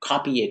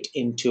copy it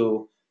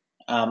into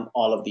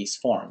all of these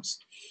forms.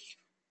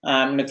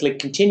 I'm going to click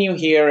continue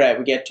here.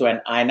 We get to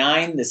an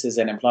I-9. This is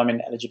an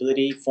employment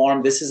eligibility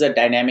form. This is a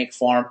dynamic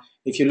form.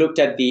 If you looked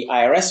at the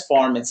IRS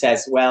form, it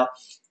says, well,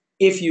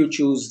 if you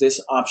choose this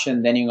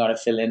option, then you got to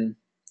fill in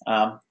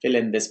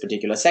this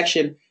particular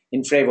section.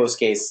 In frevvo's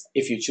case,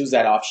 if you choose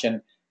that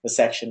option, the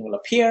section will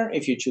appear.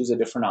 If you choose a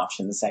different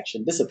option, the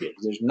section disappears.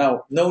 There's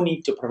no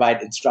need to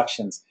provide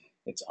instructions.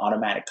 It's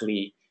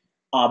automatically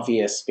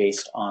obvious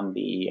based on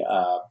the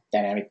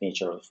dynamic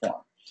nature of the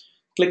form.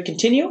 Click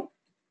continue.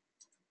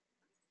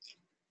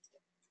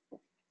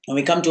 And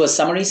we come to a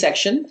summary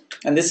section,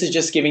 and this is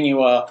just giving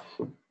you a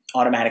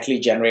automatically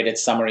generated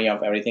summary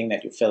of everything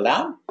that you filled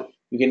out.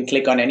 You can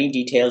click on any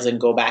details and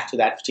go back to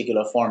that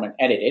particular form and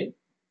edit it.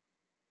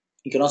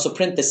 You can also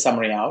print this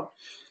summary out.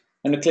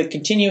 I'm going to click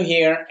continue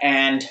here,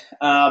 and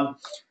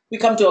we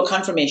come to a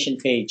confirmation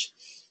page.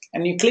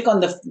 And you click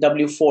on the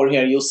W4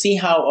 here, you'll see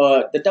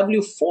how the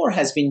W4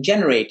 has been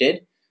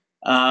generated.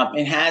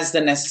 It has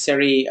the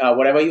necessary,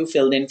 whatever you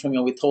filled in from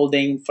your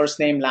withholding, first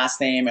name, last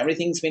name,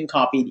 everything's been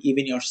copied,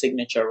 even your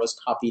signature was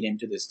copied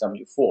into this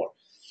W4.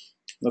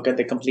 Look at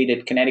the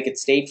completed Connecticut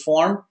state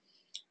form.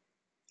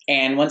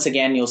 And once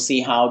again, you'll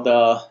see how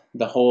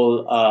the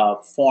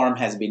whole form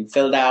has been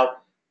filled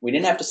out. We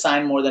didn't have to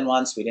sign more than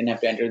once. We didn't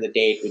have to enter the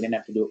date. We didn't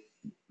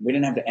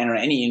have to enter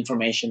any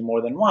information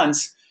more than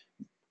once.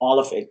 All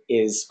of it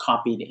is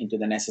copied into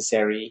the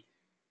necessary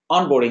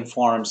onboarding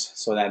forms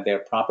so that they're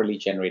properly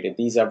generated.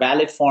 These are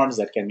valid forms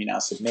that can be now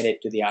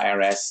submitted to the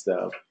IRS,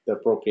 the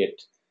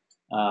appropriate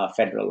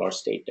federal or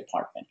state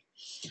department.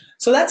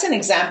 So that's an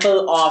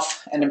example of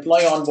an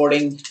employee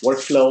onboarding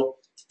workflow.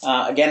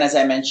 Again, as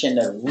I mentioned,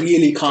 a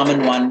really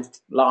common one.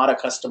 A lot of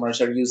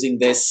customers are using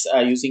this,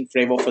 using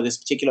frevvo for this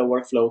particular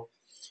workflow.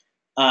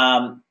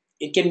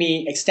 It can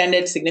be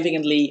extended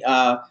significantly.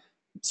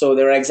 So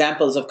there are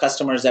examples of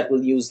customers that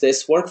will use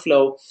this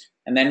workflow.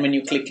 And then when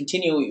you click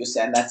continue, you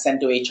send that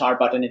send to HR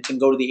button. It can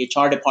go to the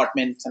HR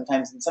department.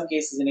 Sometimes, in some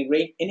cases,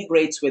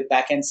 integrates with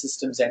backend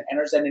systems and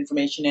enters that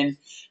information in.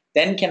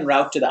 Then can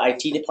route to the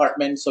IT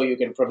department, so you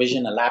can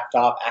provision a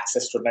laptop,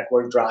 access to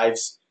network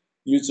drives,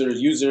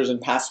 users and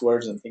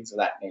passwords and things of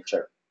that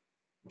nature.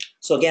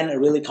 So again, a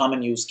really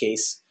common use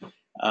case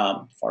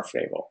for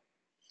frevvo.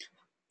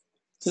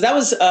 So that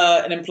was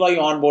an employee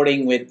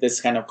onboarding with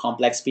this kind of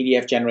complex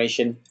PDF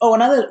generation. Oh,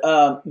 another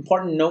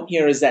important note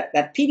here is that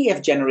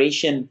PDF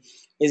generation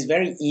is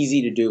very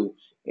easy to do.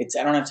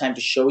 I don't have time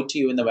to show it to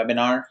you in the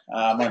webinar.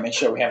 I want to make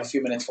sure we have a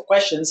few minutes for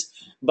questions.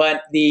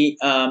 But the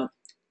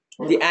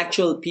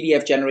actual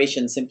PDF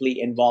generation simply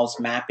involves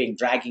mapping,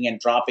 dragging and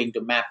dropping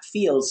to map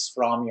fields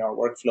from your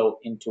workflow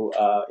into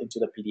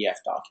the PDF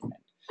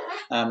document.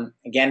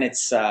 Again,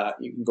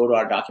 you can go to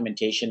our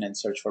documentation and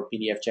search for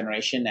PDF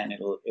generation, and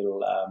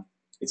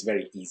it's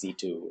very easy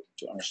to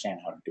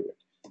understand how to do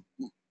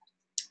it.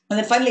 And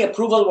then finally,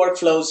 approval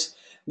workflows.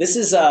 This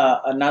is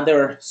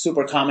another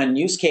super common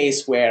use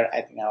case where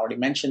I think I already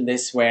mentioned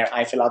this, where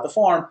I fill out the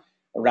form,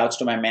 it routes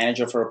to my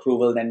manager for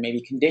approval, then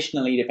maybe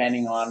conditionally,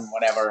 depending on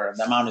whatever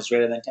the amount is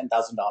greater than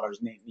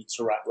 $10,000, needs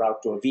to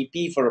route to a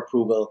VP for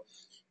approval.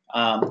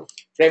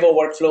 frevvo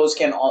workflows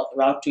can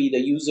route to either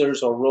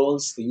users or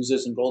roles. The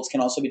users and roles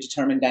can also be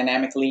determined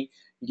dynamically.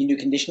 You can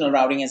do conditional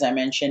routing, as I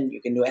mentioned.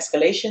 You can do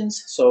escalations.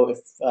 So if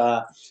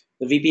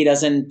the VP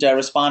doesn't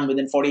respond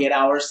within 48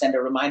 hours, send a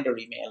reminder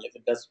email. If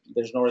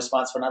there's no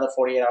response for another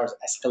 48 hours,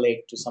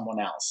 escalate to someone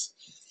else.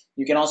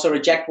 You can also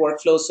reject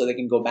workflows, so they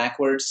can go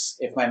backwards.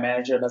 If my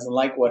manager doesn't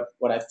like what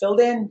I filled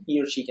in,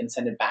 he or she can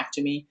send it back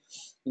to me.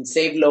 You can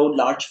save load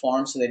large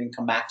forms so they can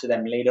come back to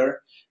them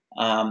later.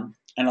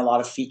 And a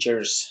lot of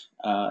features.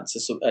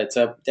 It's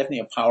definitely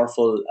a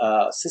powerful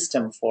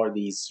system for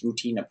these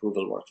routine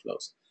approval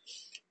workflows.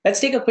 Let's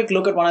take a quick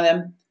look at one of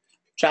them.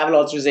 Travel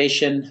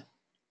authorization.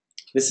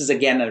 This is,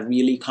 again, a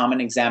really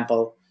common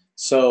example.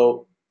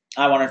 So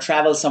I want to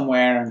travel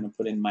somewhere. I'm going to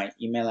put in my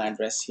email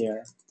address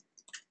here.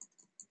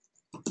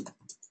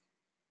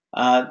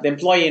 The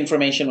employee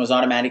information was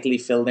automatically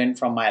filled in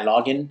from my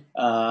login.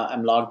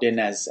 I'm logged in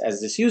as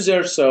this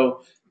user,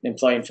 so the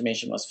employee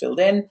information was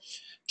filled in.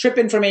 Trip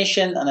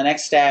information on the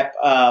next step.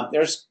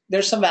 There's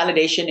some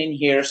validation in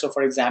here. So,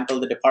 for example,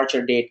 the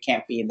departure date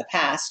can't be in the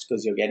past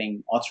because you're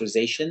getting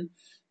authorization.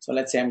 So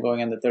let's say I'm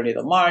going on the 30th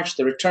of March.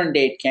 The return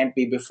date can't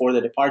be before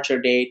the departure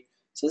date.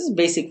 So this is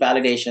basic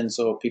validation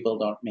so people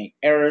don't make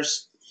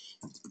errors.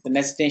 the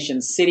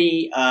destination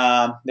city.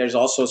 There's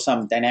also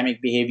some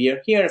dynamic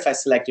behavior here. If I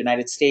select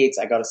United States,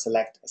 I got to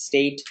select a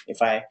state.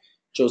 If I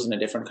chosen a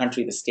different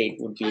country, the state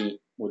would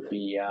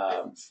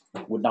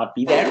not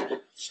be there.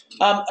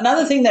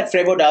 Another thing that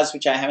frevvo does,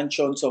 which I haven't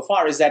shown so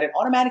far, is that it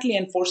automatically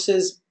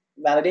enforces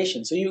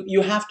validation. So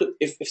you have to,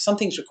 if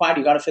something's required,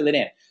 you got to fill it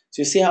in.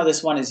 So you see how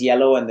this one is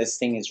yellow and this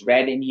thing is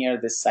red in here,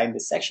 this side,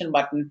 this section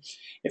button.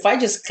 If I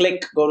just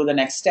click, go to the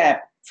next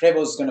step,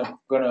 frevvo is gonna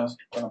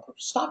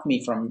stop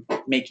me from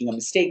making a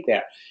mistake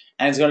there.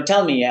 And it's going to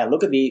tell me, yeah,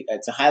 look at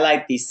it's a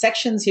highlight these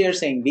sections here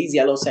saying these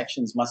yellow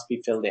sections must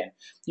be filled in.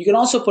 You can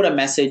also put a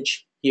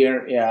message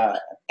here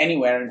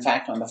anywhere, in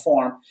fact, on the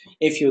form,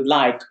 if you'd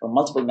like, or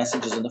multiple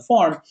messages in the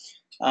form,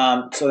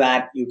 so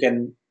that you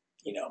can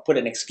put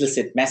an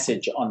explicit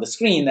message on the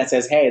screen that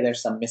says, hey,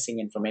 there's some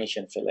missing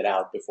information, fill it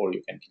out before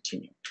you can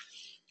continue.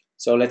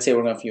 So let's say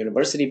we're going for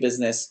university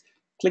business.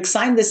 Click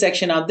sign this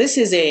section. Now this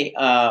is a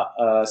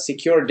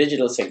secure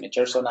digital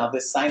signature. So now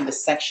this sign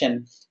this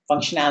section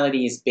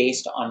functionality is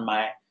based on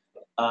my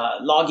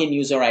login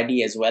user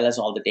ID as well as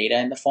all the data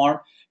in the form.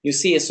 You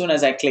see, as soon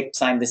as I click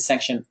sign this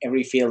section,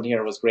 every field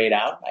here was grayed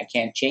out. I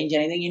can't change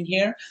anything in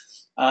here.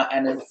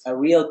 And a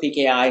real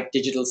PKI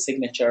digital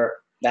signature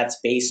that's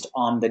based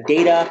on the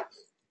data,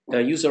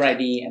 the user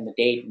ID, and the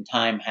date and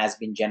time has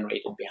been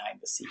generated behind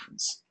the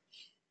scenes.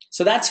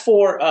 So that's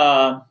for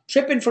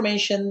trip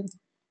information.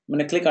 I'm going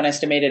to click on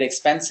estimated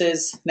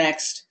expenses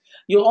next.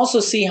 You'll also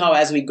see how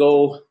as we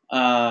go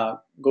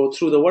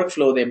through the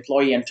workflow, the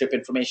employee and trip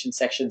information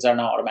sections are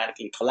now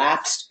automatically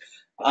collapsed.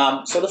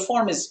 So the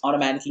form is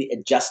automatically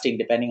adjusting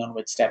depending on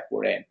which step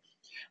we're in.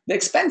 The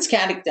expense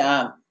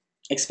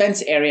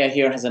area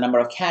here has a number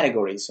of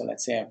categories. So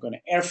let's say I'm going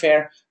to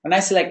airfare. When I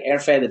select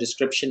airfare, the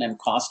description and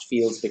cost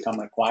fields become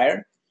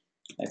required.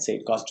 Let's say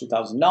it costs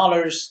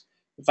 $2,000.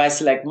 If I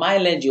select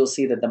mileage, you'll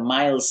see that the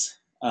miles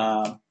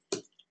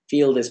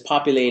field is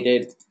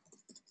populated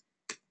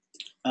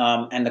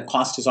and the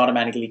cost is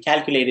automatically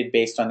calculated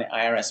based on the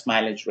IRS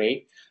mileage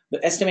rate.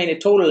 The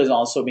estimated total is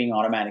also being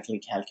automatically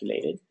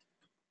calculated.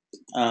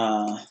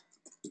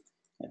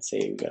 Let's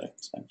say we got to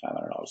spend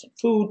 $500 on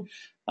food.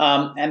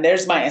 And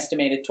there's my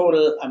estimated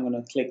total. I'm going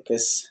to click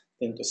this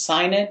thing to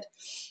sign it.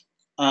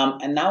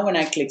 And now when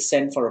I click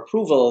send for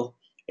approval,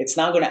 it's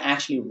now going to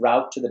actually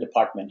route to the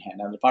department head.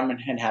 Now the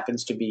department head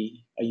happens to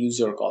be a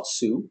user called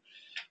Sue.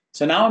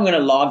 So now I'm going to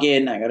log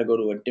in. I got to go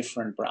to a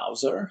different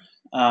browser.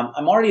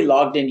 I'm already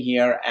logged in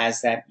here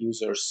as that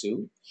user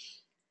Sue.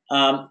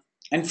 And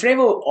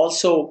frevvo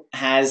also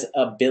has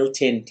a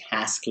built-in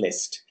task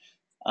list.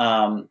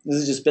 This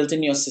is just built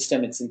in your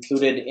system. It's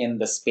included in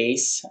the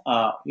space.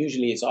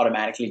 Usually it's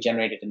automatically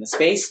generated in the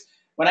space.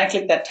 When I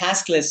click that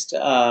task list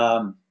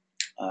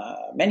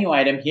menu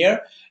item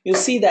here, you'll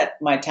see that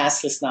my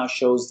task list now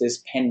shows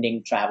this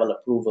pending travel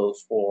approval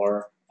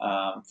for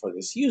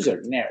this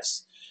user,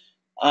 Neris.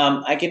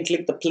 I can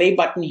click the play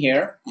button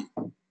here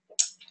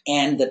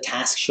and the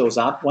task shows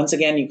up. Once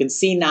again, you can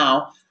see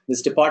now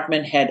this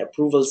department head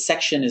approval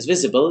section is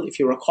visible. If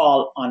you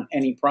recall on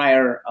any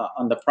prior,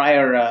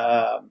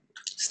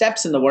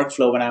 steps in the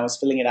workflow when I was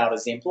filling it out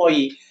as the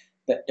employee,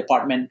 the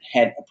department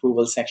head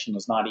approval section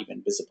was not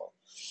even visible.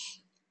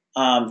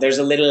 There's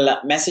a little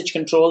message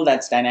control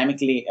that's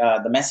dynamically,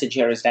 the message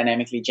here is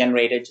dynamically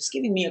generated, just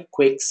giving me a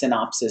quick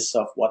synopsis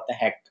of what the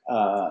heck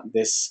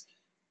this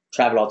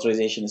travel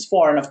authorization is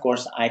for. And of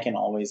course, I can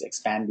always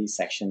expand these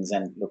sections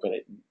and look at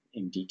it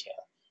in detail.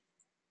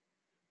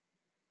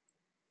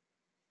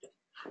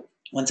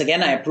 Once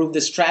again, I approve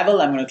this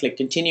travel. I'm going to click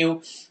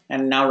continue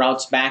and now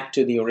routes back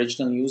to the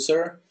original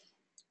user.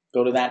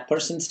 Go to that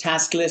person's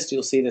task list.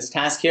 You'll see this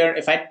task here.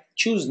 If I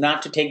choose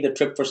not to take the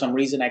trip for some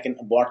reason, I can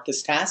abort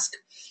this task.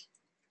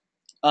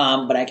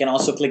 But I can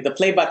also click the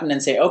play button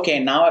and say, okay,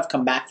 now I've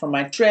come back from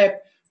my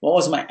trip. What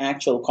was my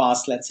actual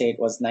cost? Let's say it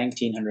was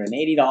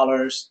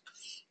 $1,980.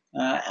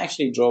 I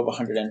actually drove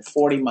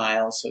 140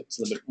 miles, so it's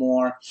a little bit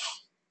more.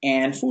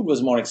 And food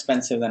was more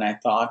expensive than I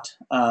thought.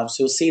 So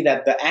you'll see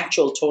that the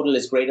actual total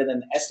is greater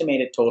than the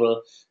estimated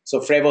total. So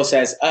frevvo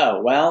says,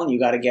 oh, well, you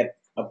got to get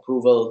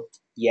approval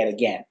yet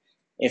again.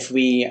 If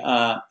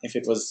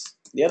it was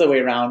the other way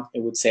around,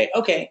 it would say,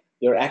 okay,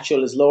 your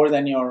actual is lower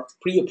than your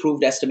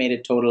pre-approved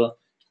estimated total.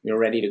 You're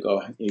ready to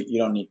go. You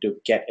don't need to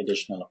get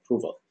additional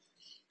approval.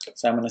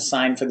 So I'm going to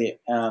sign for the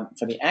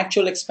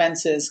actual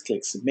expenses,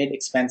 click submit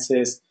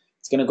expenses.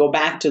 It's going to go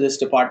back to this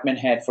department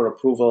head for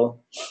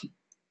approval.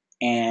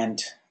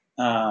 And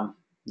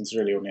it's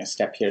really only a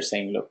step here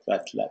saying, look,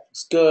 that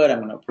looks good. I'm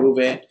going to approve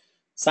it.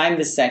 Sign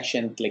this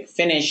section, click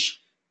finish,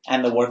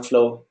 and the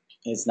workflow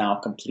is now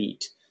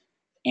complete.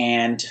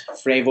 And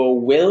frevvo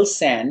will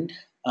send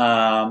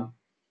an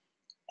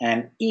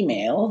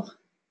email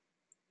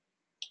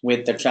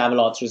with the travel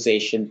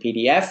authorization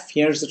PDF.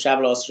 Here's the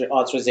travel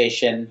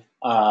authorization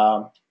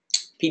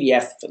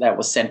PDF that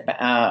was sent,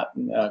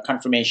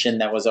 confirmation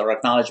that was, or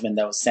acknowledgement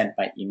that was sent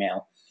by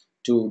email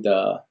to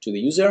the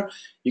user.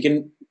 You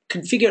can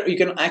configure, you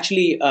can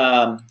actually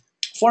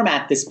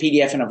format this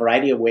PDF in a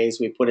variety of ways.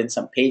 We put in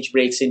some page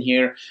breaks in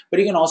here, but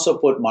you can also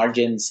put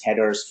margins,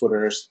 headers,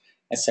 footers,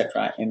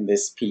 etc. in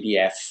this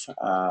PDF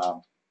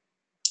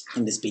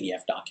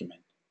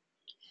document.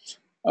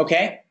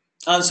 Okay,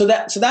 so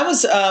that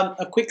was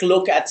a quick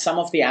look at some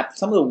of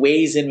the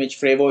ways in which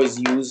frevvo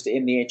is used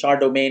in the HR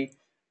domain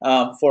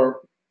for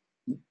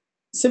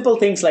simple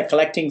things like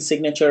collecting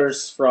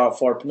signatures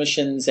for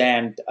permissions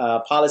and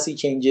policy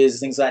changes,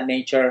 things of that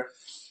nature.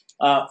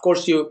 Of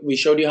course, we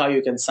showed you how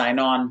you can sign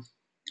on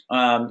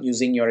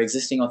using your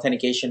existing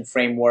authentication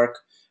framework.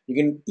 You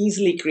can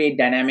easily create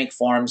dynamic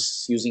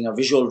forms using a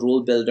visual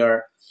rule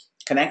builder,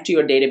 connect to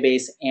your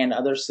database and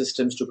other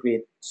systems to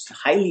create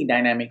highly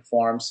dynamic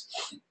forms.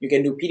 You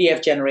can do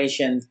PDF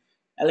generation,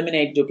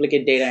 eliminate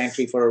duplicate data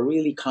entry for a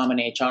really common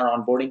HR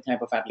onboarding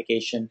type of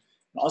application.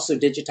 Also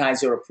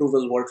digitize your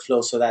approval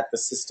workflow so that the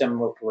system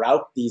will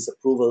route these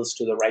approvals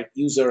to the right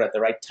user at the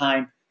right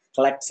time,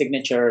 collect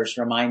signatures,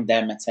 remind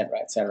them,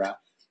 etc.,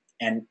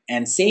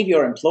 and save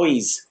your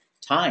employees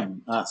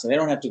time. So they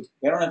don't have to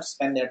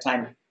spend their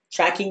time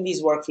tracking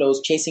these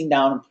workflows, chasing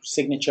down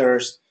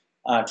signatures,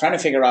 trying to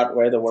figure out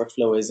where the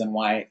workflow is and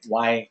why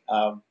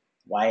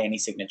any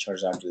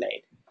signatures are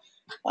delayed.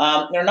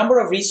 There are a number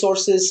of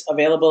resources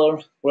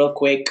available. Real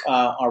quick,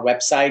 our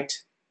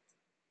website.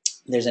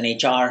 There's an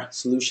HR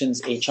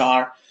solutions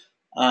HR.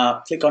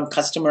 Click on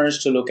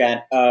customers to look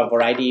at a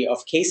variety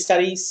of case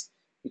studies.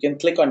 You can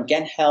click on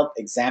get help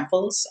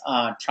examples.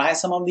 Try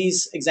some of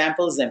these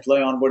examples. The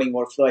employee onboarding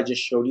workflow I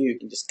just showed you. You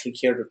can just click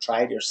here to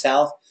try it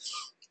yourself.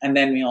 And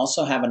then we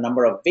also have a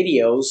number of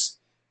videos,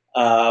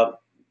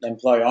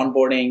 employee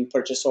onboarding,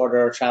 purchase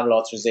order, travel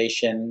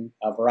authorization,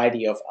 a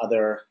variety of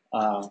other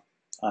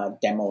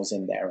demos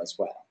in there as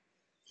well.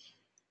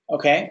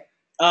 Okay,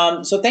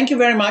 so thank you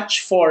very much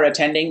for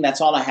attending.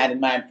 That's all I had in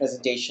my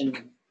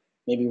presentation.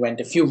 Maybe went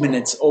a few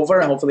minutes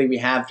over. Hopefully we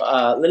have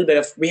a little bit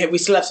of, we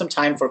still have some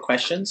time for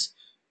questions.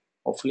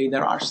 Hopefully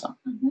there are some.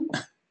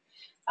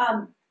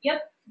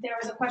 Yep, there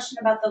was a question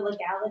about the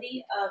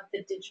legality of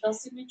the digital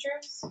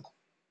signatures.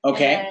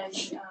 Okay.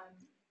 And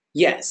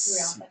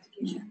yes.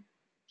 re-authentication.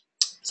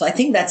 So I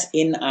think that's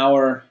in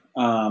our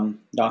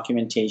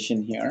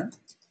documentation here.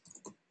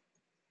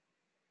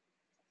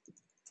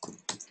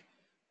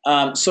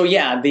 So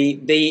yeah,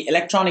 the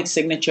electronic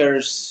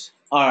signatures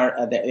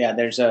are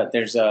there's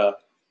a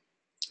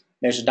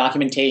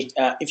documentation.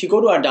 If you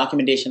go to our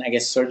documentation, I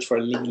guess search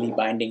for legally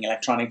binding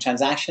electronic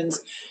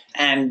transactions,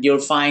 and you'll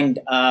find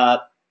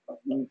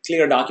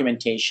clear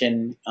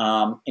documentation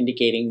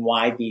indicating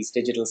why these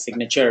digital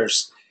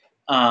signatures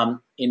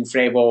in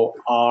frevvo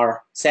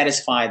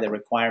satisfy the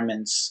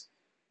requirements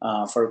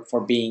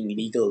for being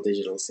legal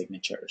digital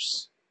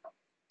signatures.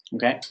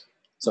 Okay,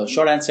 so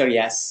short answer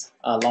yes,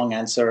 long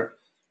answer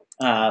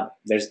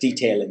there's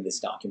detail in this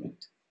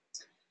document.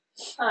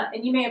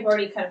 And you may have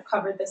already kind of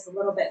covered this a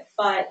little bit,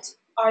 but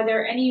are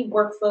there any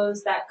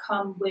workflows that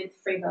come with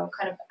frevvo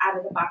kind of out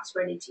of the box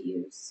ready to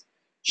use?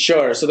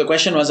 Sure. So the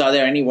question was, are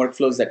there any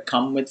workflows that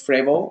come with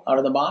frevvo out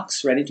of the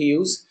box ready to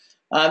use?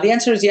 The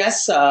answer is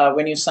yes.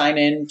 When you sign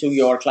in to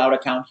your cloud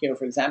account here,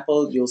 for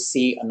example, you'll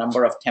see a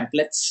number of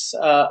templates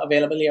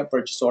available here: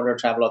 purchase order,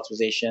 travel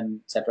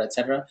authorization, etc.,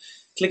 etc.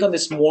 Click on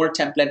this more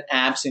template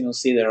apps and you'll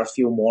see there are a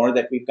few more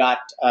that we've got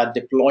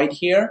deployed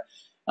here.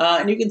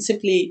 And you can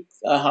simply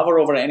hover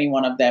over any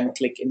one of them,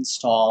 click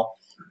install,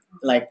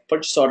 like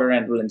purchase order,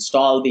 and it will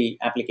install the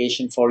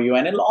application for you.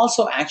 And it'll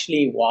also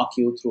actually walk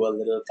you through a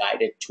little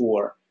guided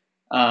tour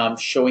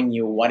showing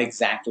you what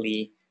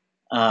exactly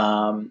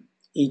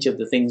each of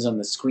the things on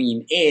the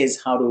screen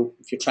is, how to,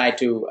 if you try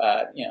to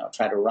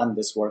run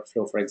this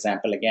workflow, for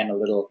example, again, a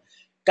little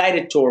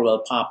guided tour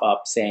will pop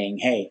up saying,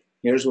 hey,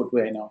 here's what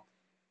we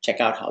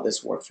check out how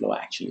this workflow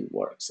actually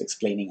works,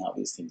 explaining how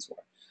these things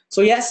work.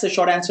 So yes, the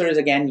short answer is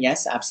again,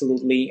 yes,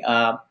 absolutely.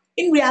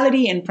 In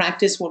reality, in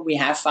practice, what we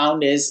have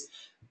found is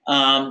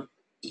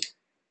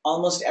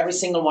almost every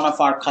single one of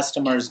our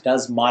customers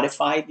does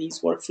modify these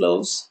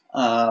workflows,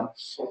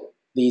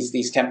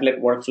 these template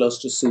workflows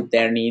to suit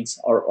their needs,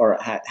 or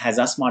has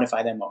us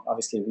modify them.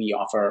 Obviously, we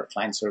offer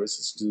client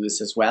services to do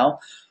this as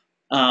well.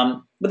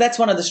 But that's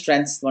one of the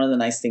strengths, one of the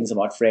nice things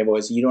about frevvo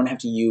is you don't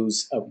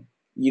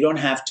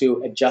have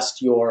to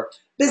adjust your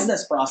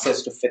business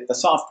process to fit the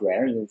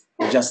software. You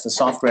adjust the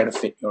software to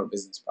fit your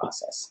business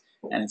process,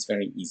 and it's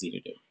very easy to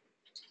do.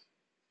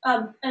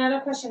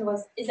 Another question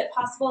was, is it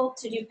possible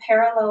to do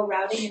parallel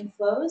routing and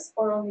flows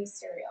or only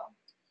serial?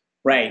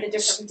 Right. The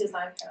different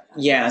design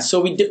paradigms. Yeah.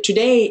 So we do,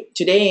 today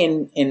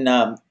in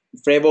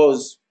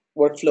frevvo's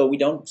workflow, we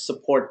don't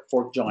support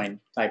fork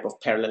join type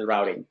of parallel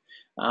routing.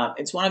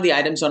 It's one of the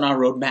items on our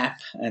roadmap,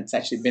 and it's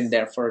actually been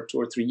there for 2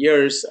 or 3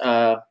 years.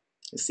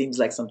 It seems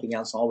like something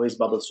else always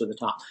bubbles to the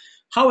top.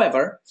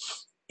 However,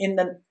 in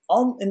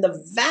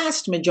the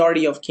vast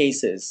majority of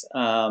cases,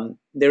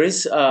 there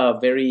is a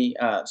very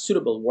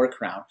suitable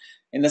workaround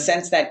in the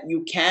sense that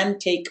you can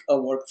take a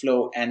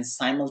workflow and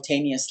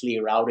simultaneously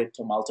route it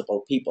to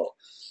multiple people.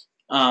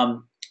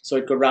 So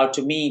it could route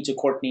to me, to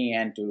Courtney,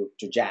 and to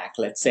Jack,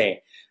 let's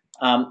say.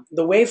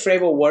 The way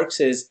frevvo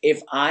works is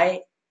if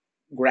I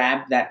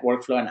grab that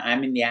workflow and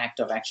I'm in the act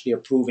of actually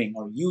approving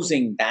or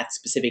using that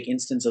specific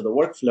instance of the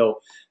workflow,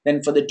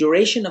 then for the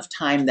duration of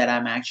time that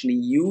I'm actually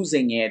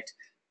using it,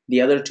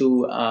 the other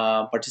two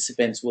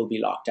participants will be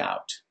locked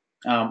out.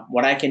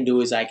 What I can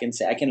do is I can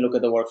look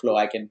at the workflow,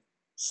 I can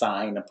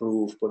sign,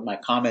 approve, put my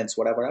comments,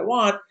 whatever I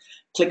want,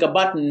 click a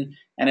button,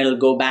 and it'll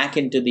go back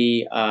into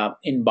the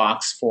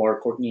inbox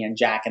for Courtney and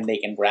Jack, and they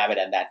can grab it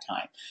at that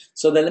time.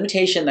 So the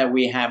limitation that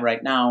we have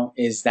right now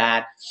is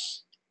that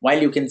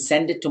while you can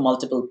send it to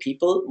multiple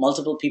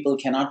people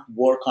cannot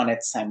work on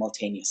it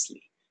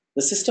simultaneously.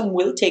 The system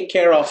will take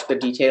care of the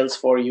details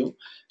for you,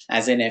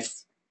 as in if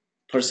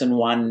person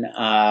one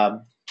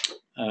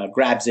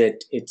grabs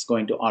it, it's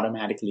going to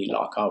automatically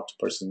lock out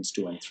persons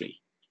 2 and 3.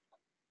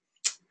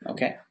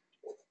 Okay.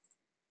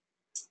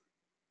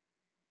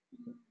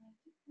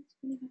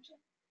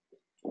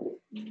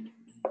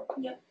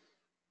 Yep.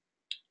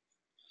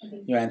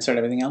 You answered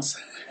everything else?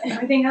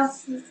 Everything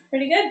else is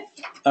pretty good.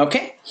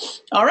 Okay.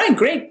 All right,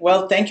 great.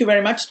 Well, thank you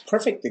very much.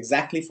 Perfect.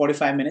 Exactly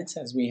 45 minutes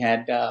as we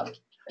had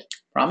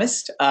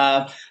promised.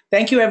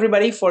 Thank you,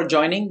 everybody, for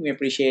joining. We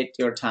appreciate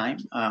your time.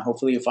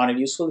 Hopefully you found it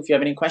useful. If you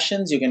have any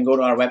questions, you can go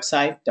to our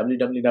website,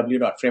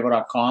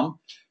 www.frevvo.com,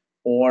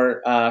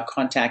 or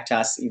contact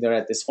us either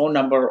at this phone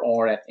number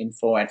or at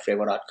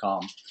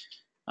info@frevvo.com.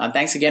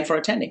 Thanks again for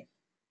attending.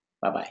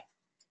 Bye-bye.